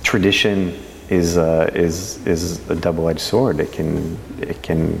 Tradition is a double-edged sword. It can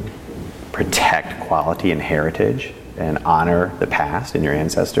protect quality and heritage and honor the past and your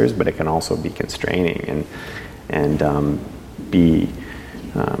ancestors, but it can also be constraining and be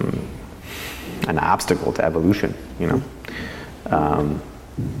an obstacle to evolution. You know.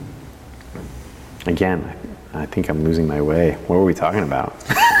 Again, I think I'm losing my way. What were we talking about?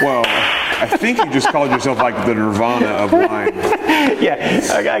 Well, I think you just called yourself like the Nirvana of wine. Yeah,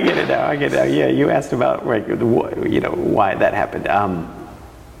 I get it now. Yeah, you asked about, like, you know, why that happened,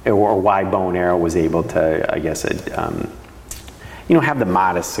 or why Bow and Arrow was able to, I guess, you know, have the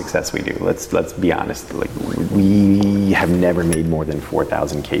modest success we do. Let's be honest. Like, we have never made more than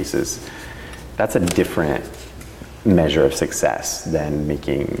 4,000 cases. That's a different measure of success than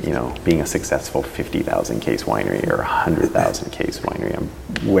making, you know, being a successful 50,000 case winery or 100,000 case winery. I'm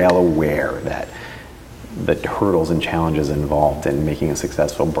well aware that the hurdles and challenges involved in making a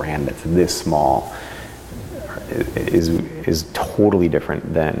successful brand that's this small is totally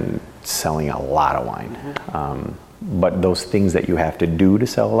different than selling a lot of wine. But those things that you have to do to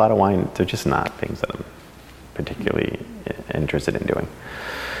sell a lot of wine, they're just not things that I'm particularly interested in doing.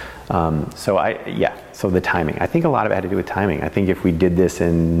 So the timing. I think a lot of it had to do with timing. I think if we did this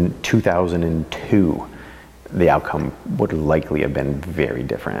in 2002, the outcome would likely have been very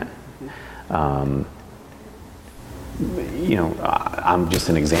different. You know, I'm just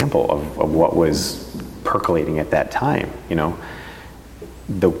an example of what was percolating at that time. You know,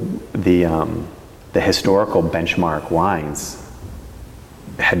 the historical benchmark wines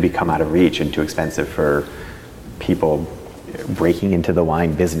had become out of reach and too expensive for people breaking into the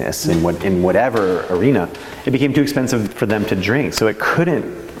wine business in whatever arena. It became too expensive for them to drink, so it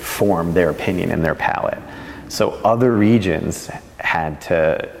couldn't form their opinion and their palate. So other regions had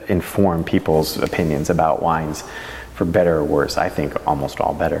to inform people's opinions about wines, for better or worse. I think almost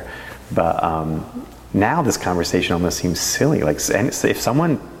all better. But now this conversation almost seems silly. Like, if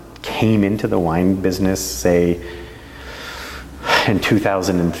someone came into the wine business, say, in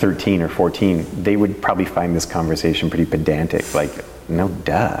 2013 or 14, they would probably find this conversation pretty pedantic. Like, no,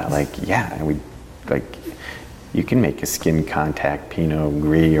 duh. Like, yeah, and you can make a skin contact Pinot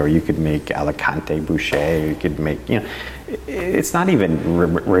Gris, or you could make Alicante Boucher, you could make, you know, it's not even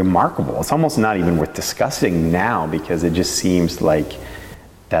remarkable. It's almost not even worth discussing now, because it just seems like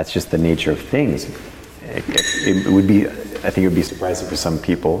that's just the nature of things. it would be, I think it would be surprising for some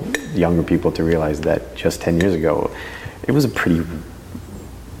people, younger people, to realize that just 10 years ago, it was a pretty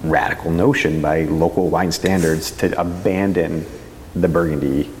radical notion by local wine standards to abandon the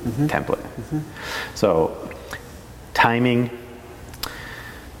Burgundy template. So, timing,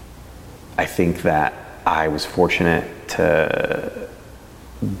 I think that I was fortunate to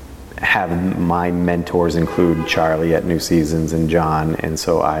have my mentors include Charlie at New Seasons and John, and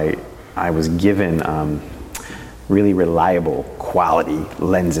so I was given really reliable quality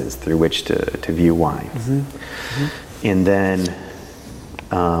lenses through which to view wine. And then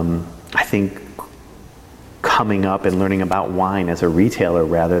I think coming up and learning about wine as a retailer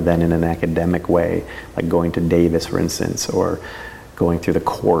rather than in an academic way, like going to Davis, for instance, or going through the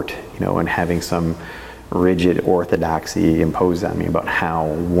court, and having some rigid orthodoxy imposed on me about how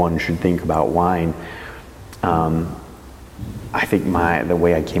one should think about wine. I think the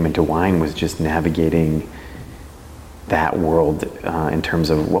way I came into wine was just navigating that world in terms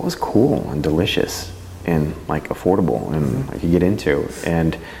of what was cool and delicious and like affordable and I could get into.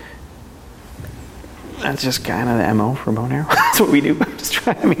 And that's just kind of the MO for Bon Arrow. That's what we do. I'm just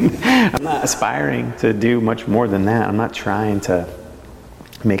trying. I'm not aspiring to do much more than that. I'm not trying to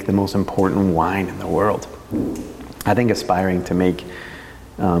make the most important wine in the world. I think aspiring to make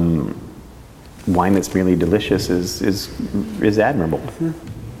wine that's really delicious is admirable.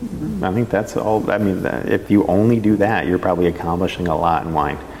 I think that's all. I mean, if you only do that, you're probably accomplishing a lot in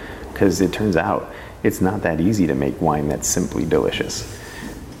wine, because it turns out it's not that easy to make wine that's simply delicious.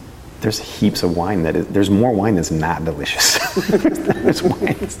 There's heaps of wine there's more wine that's not delicious. There's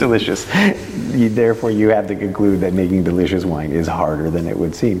wine that's delicious. Therefore, you have to conclude that making delicious wine is harder than it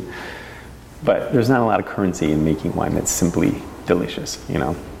would seem. But there's not a lot of currency in making wine that's simply delicious.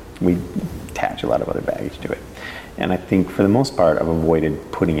 We attach a lot of other baggage to it. And I think for the most part, I've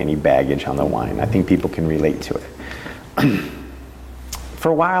avoided putting any baggage on the wine. I think people can relate to it. For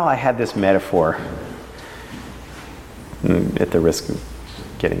a while, I had this metaphor, at the risk of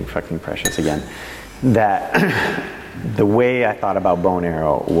getting fucking precious again, that the way I thought about Bon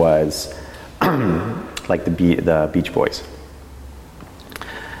Arrow was like the Beach Boys.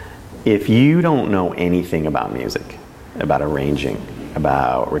 If you don't know anything about music, about arranging,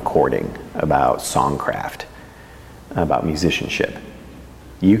 about recording, about songcraft, about musicianship,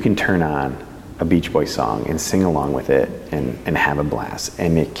 you can turn on a Beach Boys song and sing along with it and have a blast.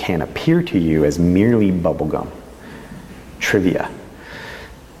 And it can appear to you as merely bubblegum, trivia,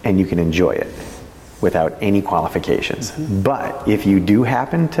 and you can enjoy it without any qualifications. But if you do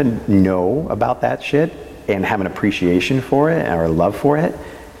happen to know about that shit and have an appreciation for it or a love for it,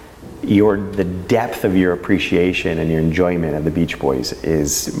 the depth of your appreciation and your enjoyment of the Beach Boys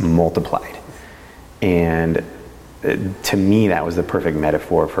is multiplied. And to me, that was the perfect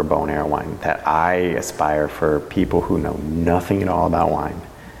metaphor for Bon Arrow wine, that I aspire for people who know nothing at all about wine,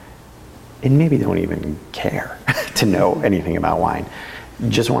 and maybe don't even care to know anything about wine,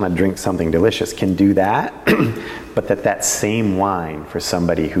 just want to drink something delicious, can do that. But that same wine, for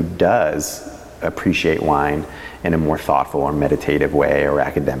somebody who does appreciate wine in a more thoughtful or meditative way or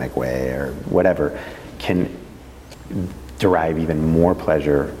academic way or whatever, can derive even more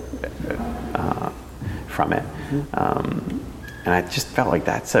pleasure from it. And I just felt like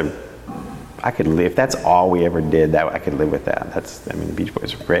I could live, if that's all we ever did, that I could live with that. The Beach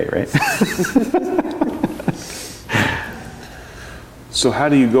Boys were great, right? So how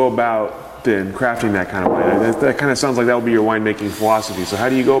do you go about then crafting that kind of wine? That kind of sounds like that would be your winemaking philosophy. So how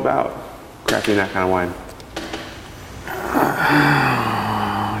do you go about crafting that kind of wine?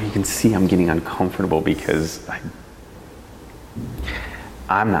 You can see I'm getting uncomfortable because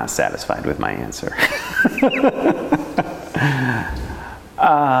I'm not satisfied with my answer.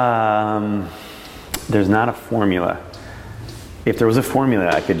 There's not a formula. If there was a formula,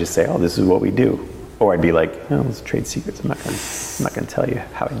 I could just say, "Oh, this is what we do," or I'd be like, "Oh, it's trade secrets. I'm not gonna tell you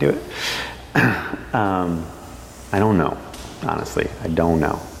how I do it." I don't know, honestly. I don't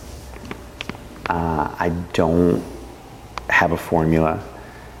know. I don't have a formula.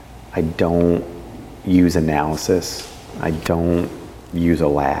 I don't use analysis. I don't use a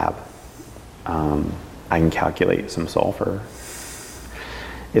lab. I can calculate some sulfur.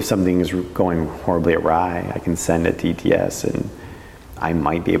 If something is going horribly awry, I can send it to ETS, and I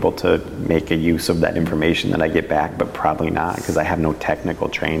might be able to make a use of that information that I get back, but probably not, because I have no technical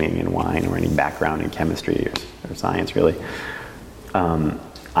training in wine or any background in chemistry or science, really.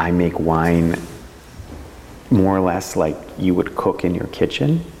 I make wine more or less like you would cook in your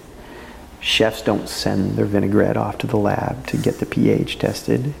kitchen. Chefs don't send their vinaigrette off to the lab to get the pH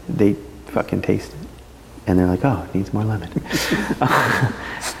tested. They fucking taste it. And they're like, "Oh, it needs more lemon."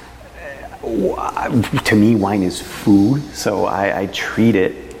 To me, wine is food, so I treat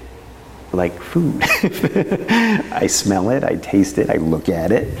it like food. I smell it, I taste it, I look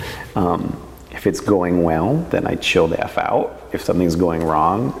at it. If it's going well, then I chill the F out. If something's going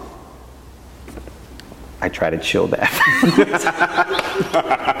wrong, I try to chill the F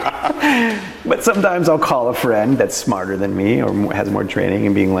out. But sometimes I'll call a friend that's smarter than me or has more training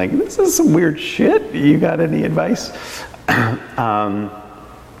and being like, this is some weird shit. You got any advice?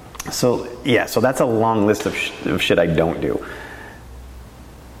 So that's a long list of shit I don't do.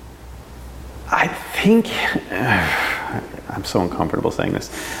 I think, I'm so uncomfortable saying this.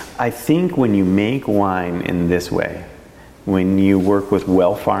 I think when you make wine in this way, when you work with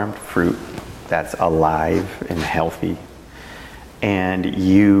well-farmed fruit that's alive and healthy, and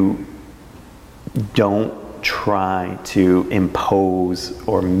you don't try to impose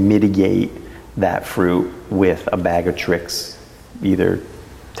or mitigate that fruit with a bag of tricks, either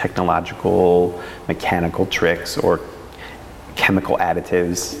technological, mechanical tricks, or chemical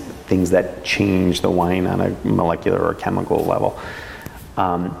additives, things that change the wine on a molecular or chemical level.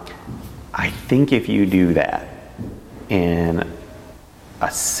 I think if you do that in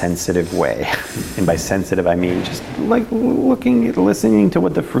a sensitive way, and by sensitive I mean just like listening to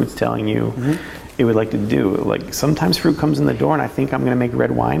what the fruit's telling you it would like to do. Like sometimes fruit comes in the door and I think I'm going to make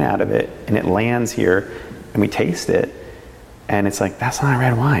red wine out of it, and it lands here and we taste it and it's like, that's not a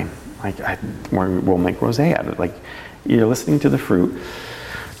red wine. Like we'll make rosé out of it. Like you're listening to the fruit.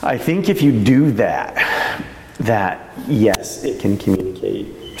 I think if you do that yes, it can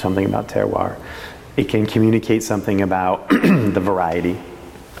communicate something about terroir. It can communicate something about the variety.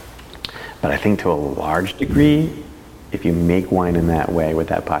 But I think to a large degree, if you make wine in that way, with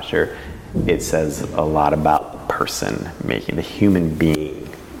that posture, it says a lot about the person making. The human being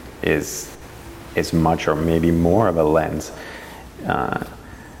is much or maybe more of a lens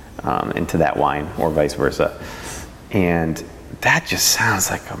into that wine, or vice versa. And that just sounds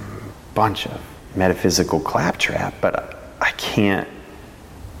like a bunch of metaphysical claptrap, but I can't.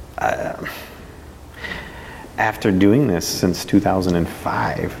 After doing this since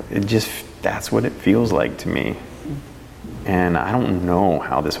 2005, that's what it feels like to me. And I don't know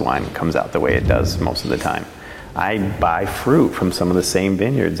how this wine comes out the way it does most of the time. I buy fruit from some of the same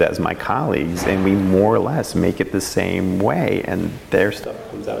vineyards as my colleagues, and we more or less make it the same way, and their stuff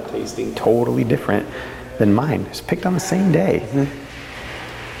comes out tasting totally different than mine. It's picked on the same day.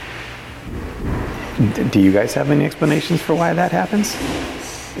 Do you guys have any explanations for why that happens?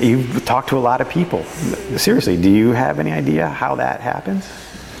 You've talked to a lot of people. Seriously, do you have any idea how that happens?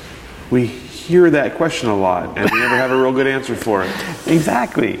 We hear that question a lot, and we never have a real good answer for it.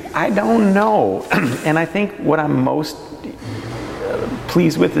 Exactly. I don't know. And I think what I'm most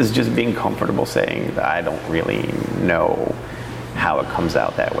pleased with is just being comfortable saying that I don't really know how it comes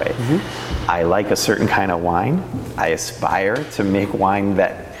out that way. I like a certain kind of wine. I aspire to make wine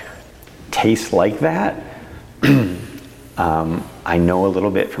that tastes like that. I know a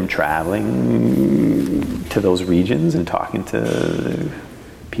little bit from traveling to those regions and talking to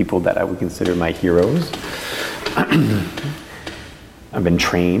people that I would consider my heroes. I've been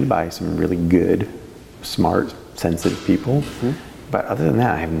trained by some really good, smart, sensitive people. But other than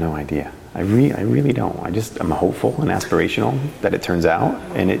that, I have no idea. I really don't. I'm hopeful and aspirational that it turns out,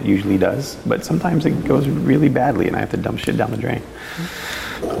 and it usually does. But sometimes it goes really badly, and I have to dump shit down the drain.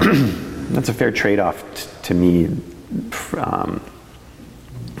 That's a fair trade-off to me.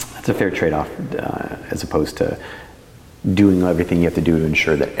 That's a fair trade-off as opposed to doing everything you have to do to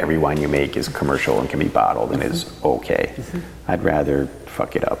ensure that every wine you make is commercial and can be bottled and is okay. I'd rather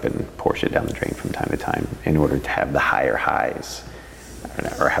fuck it up and pour shit down the drain from time to time in order to have the higher highs,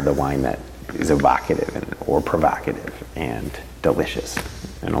 or have the wine that is evocative or provocative and delicious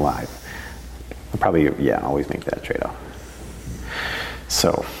and alive. I'll probably always make that trade-off.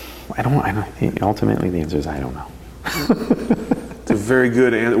 So I don't. Ultimately, the answer is I don't know. It's a very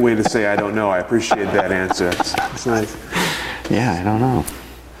good way to say I don't know. I appreciate that answer. That's nice. Yeah, I don't know.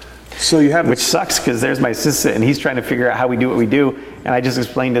 So you have, which sucks because there's my assistant and he's trying to figure out how we do what we do, and I just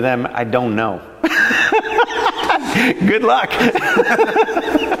explained to them I don't know. Good luck.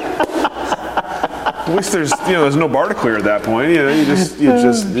 At least there's no bar to clear at that point. You just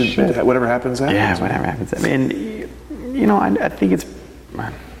whatever happens happens. Yeah, whatever happens. I mean, I think it's.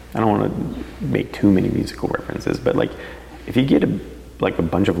 I don't want to make too many musical references, but like, if you get a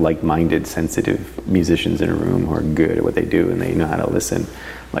bunch of like-minded, sensitive musicians in a room who are good at what they do and they know how to listen,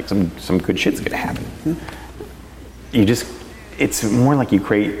 like some good shit's gonna happen. It's more like you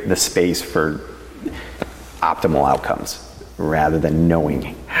create the space for optimal outcomes rather than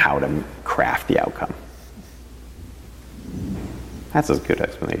knowing how to craft the outcome. That's as good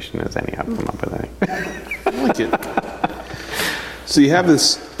explanation as any I've come up with. I think. I like it. So you have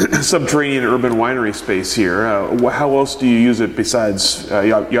this subterranean urban winery space here. How else do you use it besides,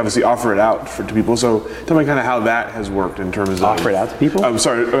 you obviously offer it out to people, so tell me kind of how that has worked in terms of... Offer it out to people? I'm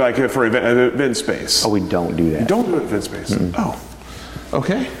sorry, like for event space. Oh, we don't do that. You don't do event space? Mm-hmm. Oh,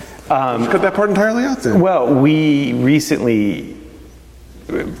 okay. Cut that part entirely out then. Well, we recently,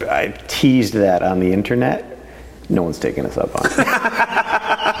 I teased that on the internet. No one's taken us up on it.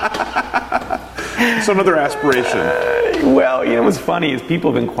 So another aspiration. Well, you know what's funny is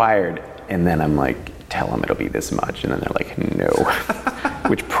people have inquired, and then I'm like, tell them it'll be this much, and then they're like, no.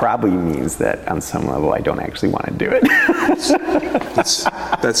 Which probably means that on some level I don't actually want to do it.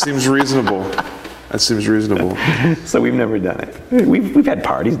 That seems reasonable. That seems reasonable. So we've never done it. We've had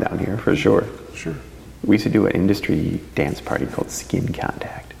parties down here for sure. Sure. We used to do an industry dance party called Skin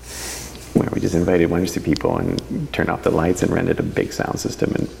Contact, where we just invited one or two people and turned off the lights and rented a big sound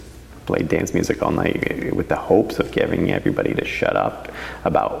system and played dance music all night with the hopes of getting everybody to shut up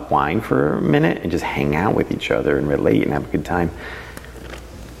about wine for a minute and just hang out with each other and relate and have a good time.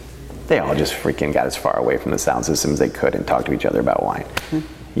 They all just freaking got as far away from the sound system as they could and talked to each other about wine.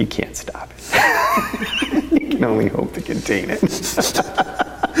 You can't stop it. You can only hope to contain it.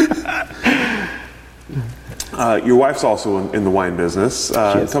 Your wife's also in the wine business.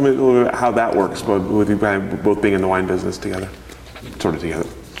 Tell me a little bit how that works, with you both being in the wine business together, sort of together.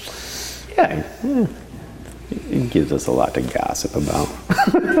 Yeah, it gives us a lot to gossip about.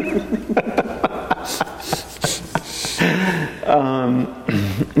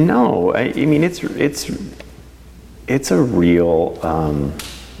 No, I mean it's a real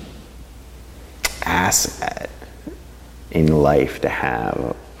asset in life to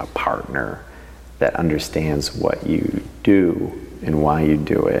have a partner that understands what you do and why you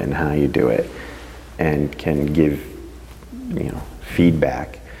do it and how you do it, and can give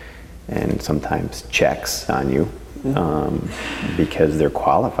feedback and sometimes checks on you because they're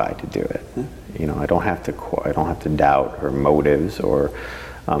qualified to do it. I don't have to doubt her motives or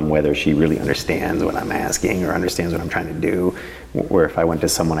whether she really understands what I'm asking or understands what I'm trying to do. Where if I went to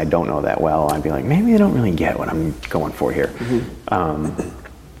someone I don't know that well, I'd be like, maybe they don't really get what I'm going for here.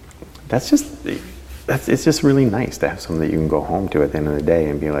 It's just really nice to have someone that you can go home to at the end of the day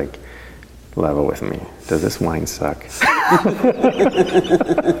and be like, level with me. Does this wine suck?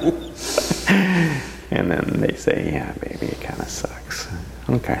 And then they say, yeah, baby, it kind of sucks.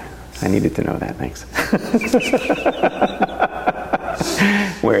 Okay, I needed to know that, thanks.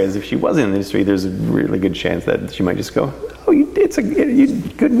 Whereas if she wasn't in the industry, there's a really good chance that she might just go, oh, you did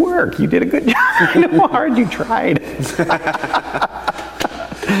good work. You did a good job. I know how hard you tried.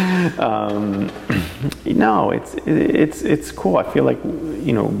 No, it's cool. I feel like,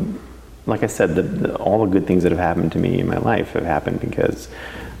 like I said, all the good things that have happened to me in my life have happened because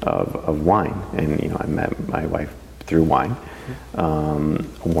of wine. And, I met my wife through wine.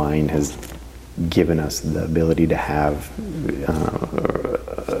 Wine has given us the ability to have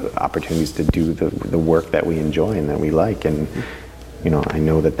opportunities to do the work that we enjoy and that we like. And, I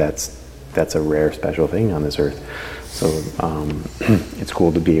know that's a rare, special thing on this earth. So it's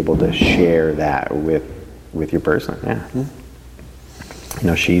cool to be able to share that with your person. Yeah.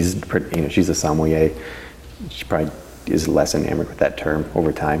 She's a sommelier. She probably is less enamored with that term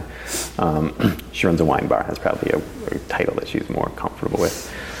over time. She runs a wine bar. That's probably a title that she's more comfortable with.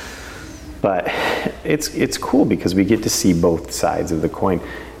 But it's cool because we get to see both sides of the coin.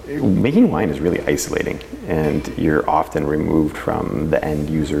 Making wine is really isolating, and you're often removed from the end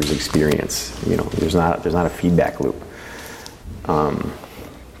user's experience. There's not a feedback loop.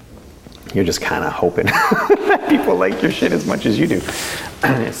 You're just kind of hoping that people like your shit as much as you do.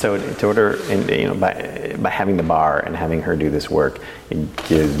 So by having the bar and having her do this work, it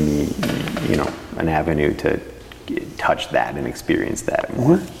gives me an avenue to touch that and experience that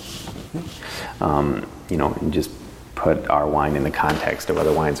more. And just put our wine in the context of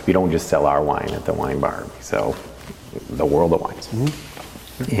other wines. We don't just sell our wine at the wine bar. We sell the world of wines.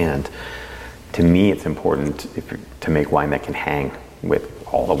 And to me, it's important to make wine that can hang with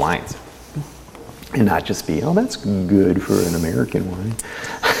all the wines. And not just be, oh, that's good for an American wine.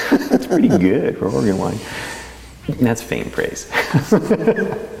 That's pretty good for Oregon wine. And that's faint praise.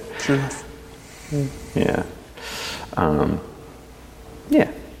 Sure enough. Yeah.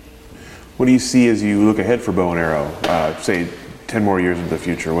 Yeah. What do you see as you look ahead for Bow and Arrow? Say 10 more years into the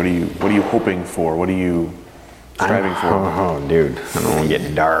future. What are you hoping for? What are you striving for? Oh, dude, I don't want to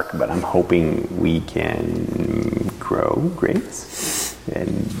get dark, but I'm hoping we can grow grapes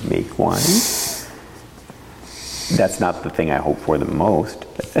and make wine. That's not the thing I hope for the most.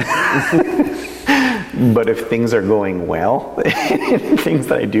 But if things are going well, things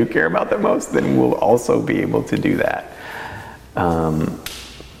that I do care about the most, then we'll also be able to do that.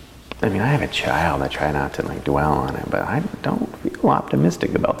 I mean, I have a child. I try not to like dwell on it, but I don't feel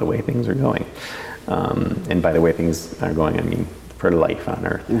optimistic about the way things are going. And by the way things are going, I mean for life on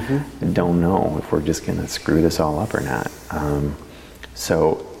Earth. I don't know if we're just going to screw this all up or not.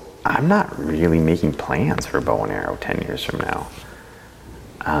 So I'm not really making plans for bow and arrow 10 years from now.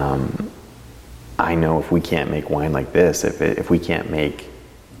 I know if we can't make wine like this, if we can't make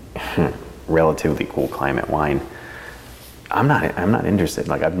relatively cool climate wine, I'm not interested.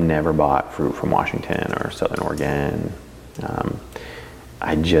 Like, I've never bought fruit from Washington or Southern Oregon.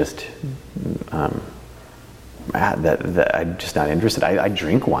 I'm just not interested. I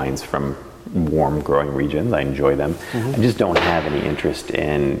drink wines from warm growing regions. I enjoy them. I just don't have any interest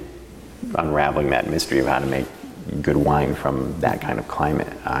in unraveling that mystery of how to make good wine from that kind of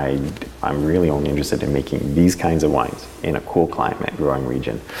climate. I'm really only interested in making these kinds of wines in a cool climate growing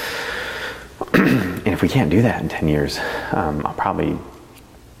region. And if we can't do that in 10 years, I'll probably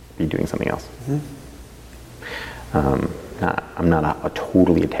be doing something else. I'm not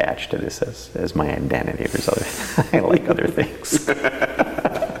totally attached to this as my identity. There's I like other things.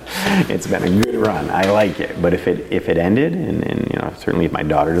 It's been a good run. I like it. But if it ended, and you know, certainly if my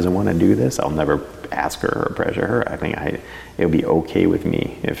daughter doesn't want to do this, I'll never ask her or pressure her. I think it'll be okay with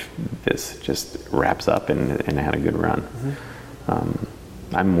me if this just wraps up and I had a good run.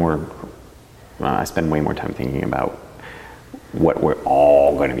 I spend way more time thinking about what we're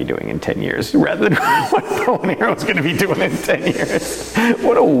all going to be doing in 10 years rather than what bow and arrow is going to be doing in 10 years.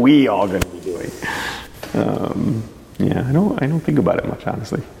 What are we all going to be doing? I don't think about it much,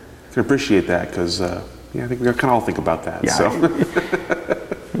 honestly. I can appreciate that because I think we kind of all think about that. Yeah, so.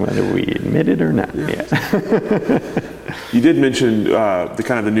 Whether we admit it or not. Yeah. You did mention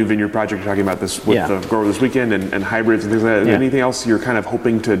the new vineyard project you're talking about this with the grower this weekend and hybrids and things like that. Yeah. Anything else you're kind of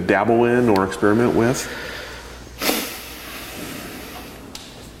hoping to dabble in or experiment with?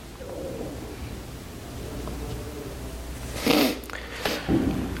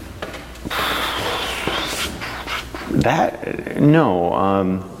 I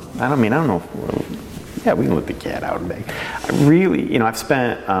don't know. Yeah, we can let the cat out today. I've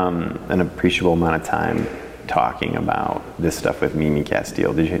spent an appreciable amount of time talking about this stuff with Mimi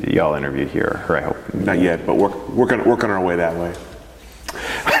Castile. Did y'all interviewed her? I hope not yet, but we're on our way that way.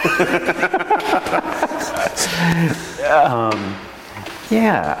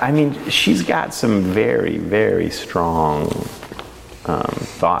 I mean, she's got some very, very strong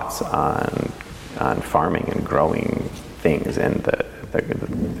thoughts on farming and growing things and the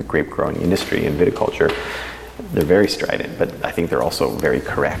grape growing industry and viticulture. They're very strident, but I think they're also very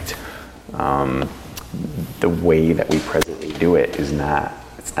correct. The way that we presently do it it's not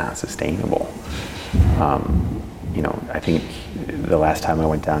sustainable. I think the last time I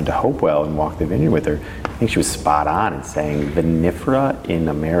went down to Hopewell and walked the vineyard with her, I think she was spot on in saying vinifera in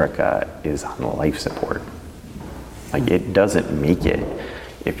America is on life support. Like, it doesn't make it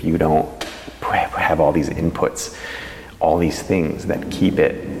if you don't have all these inputs, all these things that keep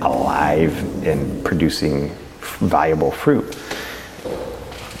it alive and producing viable fruit.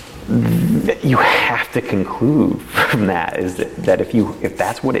 You have to conclude from that is that if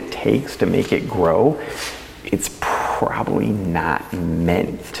that's what it takes to make it grow, it's probably not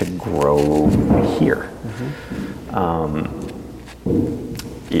meant to grow here. I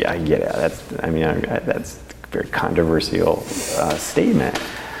get it. That's a very controversial statement.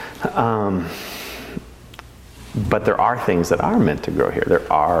 But there are things that are meant to grow here. There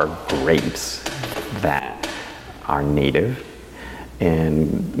are grapes that are native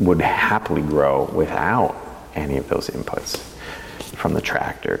and would happily grow without any of those inputs, from the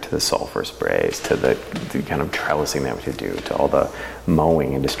tractor to the sulfur sprays to the kind of trellising that we have to do, to all the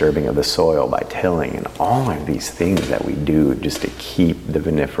mowing and disturbing of the soil by tilling, and all of these things that we do just to keep the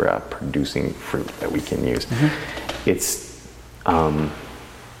vinifera producing fruit that we can use.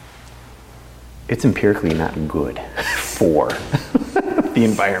 It's empirically not good for the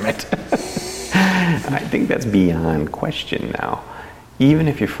environment. I think that's beyond question now. Even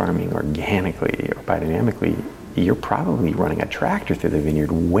if you're farming organically or biodynamically, you're probably running a tractor through the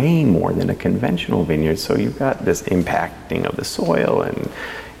vineyard way more than a conventional vineyard. So you've got this impacting of the soil and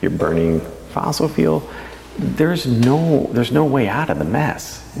you're burning fossil fuel. There's no way out of the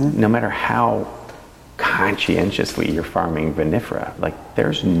mess, no matter how conscientiously you're farming vinifera. Like,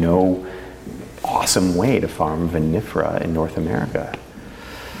 there's no awesome way to farm vinifera in North America.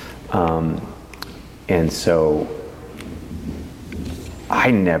 And so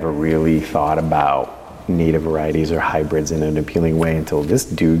I never really thought about native varieties or hybrids in an appealing way until this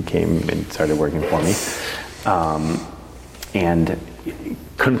dude came and started working for me. And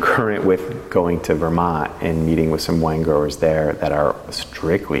concurrent with going to Vermont and meeting with some wine growers there that are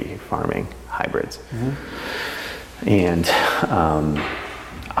strictly farming hybrids. And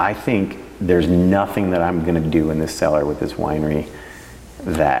I think there's nothing that I'm going to do in this cellar with this winery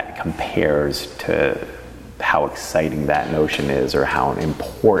that compares to how exciting that notion is, or how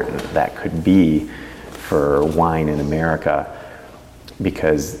important that could be for wine in America.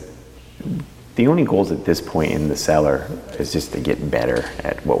 Because the only goals at this point in the cellar is just to get better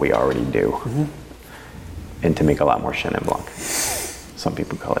at what we already do, and to make a lot more Chenin Blanc. Some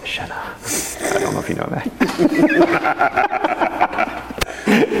people call it Chenin. I don't know if you know that.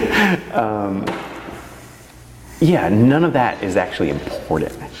 Yeah, none of that is actually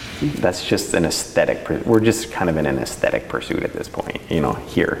important. That's just an aesthetic. We're just kind of in an aesthetic pursuit at this point,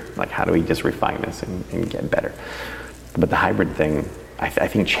 here. Like, how do we just refine this and get better? But the hybrid thing, I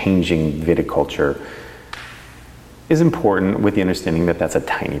think changing viticulture is important, with the understanding that that's a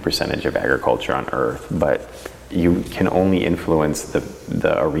tiny percentage of agriculture on Earth, but you can only influence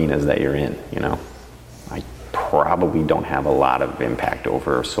the arenas that you're in, I probably don't have a lot of impact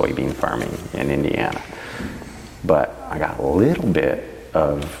over soybean farming in Indiana, but I got a little bit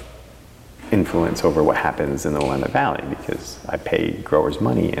of influence over what happens in the Willamette Valley, because I pay growers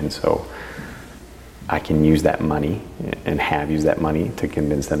money, and so I can use that money, and have used that money, to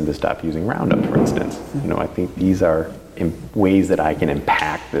convince them to stop using Roundup, for instance. I think these are ways that I can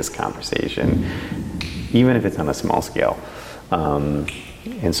impact this conversation, even if it's on a small scale.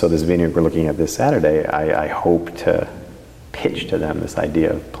 And so this vineyard we're looking at this Saturday, I hope to pitch to them this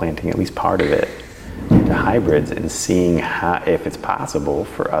idea of planting at least part of it into hybrids, and seeing if it's possible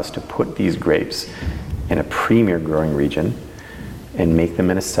for us to put these grapes in a premier growing region and make them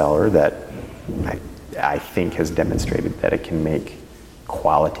in a cellar that I think has demonstrated that it can make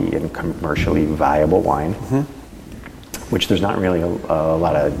quality and commercially viable wine, which there's not really a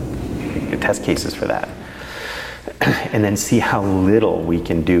lot of test cases for that. And then see how little we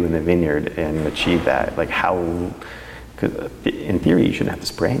can do in the vineyard and achieve that. Like, because in theory you shouldn't have to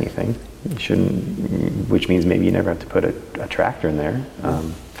spray anything. You shouldn't, which means maybe you never have to put a tractor in there.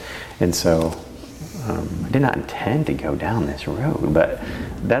 And so I did not intend to go down this road, but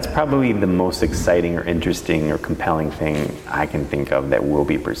that's probably the most exciting or interesting or compelling thing I can think of that we'll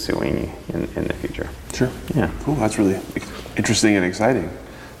be pursuing in the future. Sure. Yeah. Cool. That's really interesting and exciting.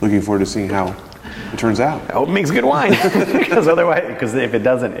 Looking forward to seeing how it turns out. I hope it makes good wine, because if it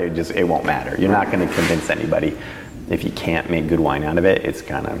doesn't, it won't matter. You're not going to convince anybody. If you can't make good wine out of it, it's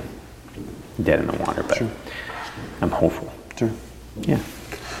kind of dead in the water. But I'm hopeful. Sure. Yeah.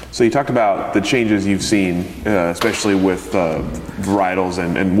 So you talked about the changes you've seen, especially with varietals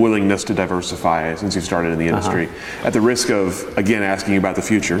and willingness to diversify since you started in the industry. At the risk of, again, asking you about the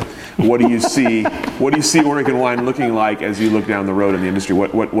future, what do you see? What do you see Oregon wine looking like as you look down the road in the industry?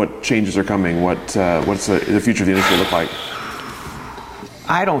 What changes are coming? What's the future of the industry look like?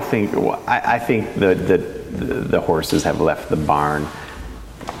 I don't think. I think the horses have left the barn.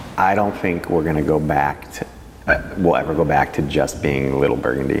 I don't think we're going to go back to. We'll ever go back to just being Little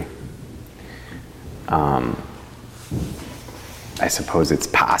Burgundy. I suppose it's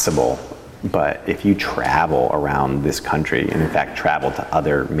possible, but if you travel around this country, and in fact travel to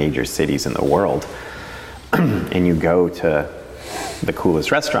other major cities in the world, and you go to the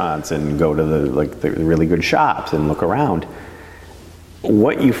coolest restaurants and go to the really good shops and look around,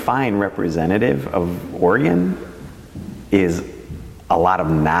 what you find representative of Oregon is a lot of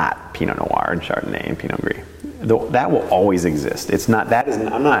not Pinot Noir and Chardonnay and Pinot Gris. That will always exist.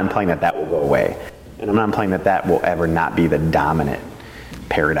 I'm not implying that will go away. And I'm not implying that will ever not be the dominant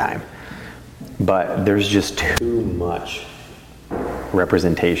paradigm. But there's just too much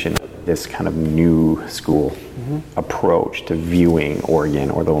representation of this kind of new school approach to viewing Oregon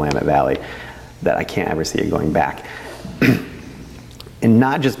or the Willamette Valley that I can't ever see it going back. And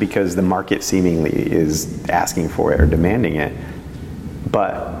not just because the market seemingly is asking for it or demanding it,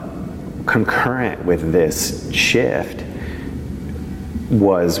 but concurrent with this shift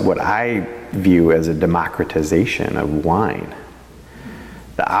was what I view as a democratization of wine.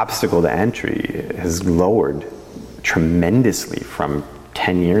 The obstacle to entry has lowered tremendously from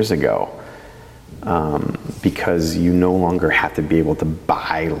 10 years ago, because you no longer have to be able to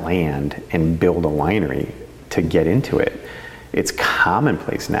buy land and build a winery to get into it. It's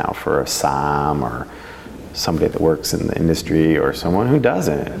commonplace now for a SOM or somebody that works in the industry or someone who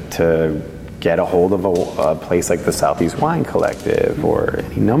doesn't to get a hold of a place like the Southeast Wine Collective or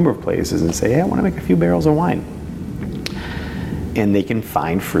any number of places and say, hey, I want to make a few barrels of wine. And they can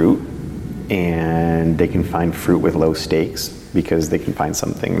find fruit and they can find fruit with low stakes because they can find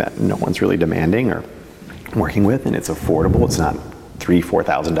something that no one's really demanding or working with, and it's affordable. It's not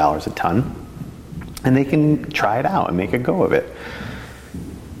 $3,000-$4,000 a ton, and they can try it out and make a go of it.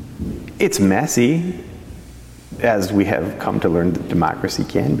 It's messy, as we have come to learn that democracy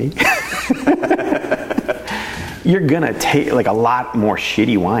can be. You're gonna take, like, a lot more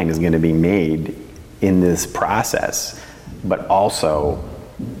shitty wine is gonna be made in this process, but also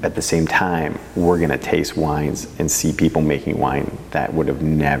at the same time, we're gonna taste wines and see people making wine that would have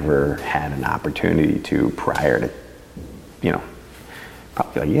never had an opportunity to prior to,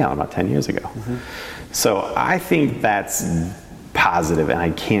 probably about 10 years ago. Mm-hmm. So I think that's positive, and I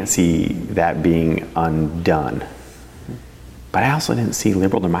can't see that being undone. But I also didn't see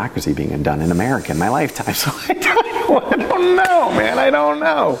liberal democracy being undone in America in my lifetime, so I don't know, man. I don't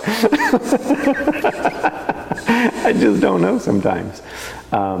know. I just don't know sometimes.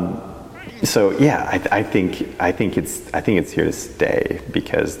 So yeah, I think it's here to stay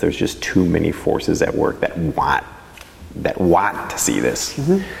because there's just too many forces at work that want to see this,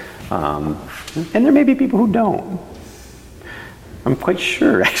 and there may be people who don't. I'm quite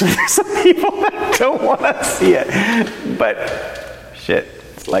sure, actually, there's some people that don't want to see it. But, shit,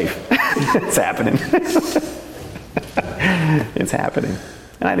 it's life. It's happening. It's happening.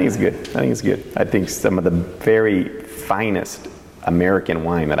 And I think it's good. I think some of the very finest American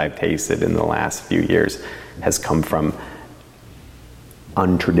wine that I've tasted in the last few years has come from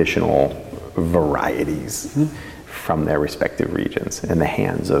untraditional varieties from their respective regions in the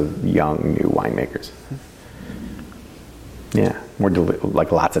hands of young, new winemakers. Yeah,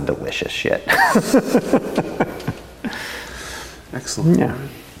 like lots of delicious shit. Excellent. Yeah.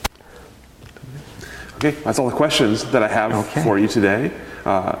 Okay, that's all the questions that I have for you today.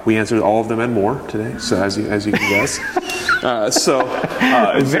 We answered all of them and more today, so as you can guess.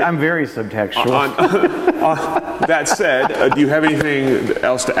 I'm very subtextual. That said, do you have anything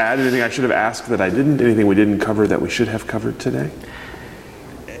else to add? Anything I should have asked that I didn't? Anything we didn't cover that we should have covered today?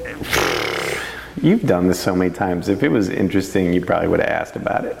 You've done this so many times. If it was interesting, you probably would have asked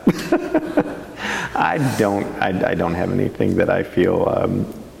about it. I don't have anything that I feel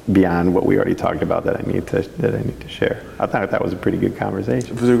beyond what we already talked about that I need to share. I thought that was a pretty good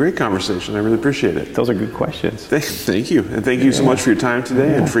conversation. It was a great conversation. I really appreciate it. Those are good questions. Thank you. And thank you so much for your time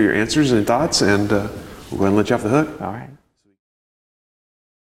today and for your answers and thoughts. And we'll go ahead and let you off the hook. All right.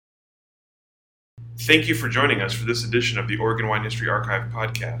 Thank you for joining us for this edition of the Oregon Wine History Archive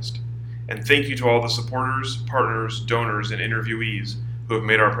podcast. And thank you to all the supporters, partners, donors, and interviewees who have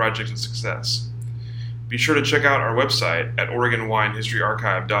made our project a success. Be sure to check out our website at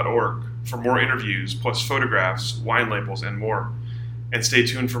OregonWineHistoryArchive.org for more interviews, plus photographs, wine labels, and more. And stay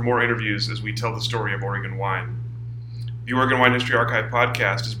tuned for more interviews as we tell the story of Oregon wine. The Oregon Wine History Archive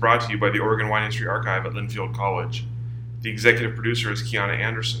podcast is brought to you by the Oregon Wine History Archive at Linfield College. The executive producer is Kiana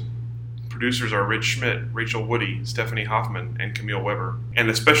Anderson. Producers are Rich Schmidt, Rachel Woody, Stephanie Hoffman, and Camille Weber. And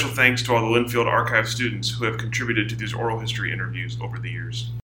a special thanks to all the Linfield Archive students who have contributed to these oral history interviews over the years.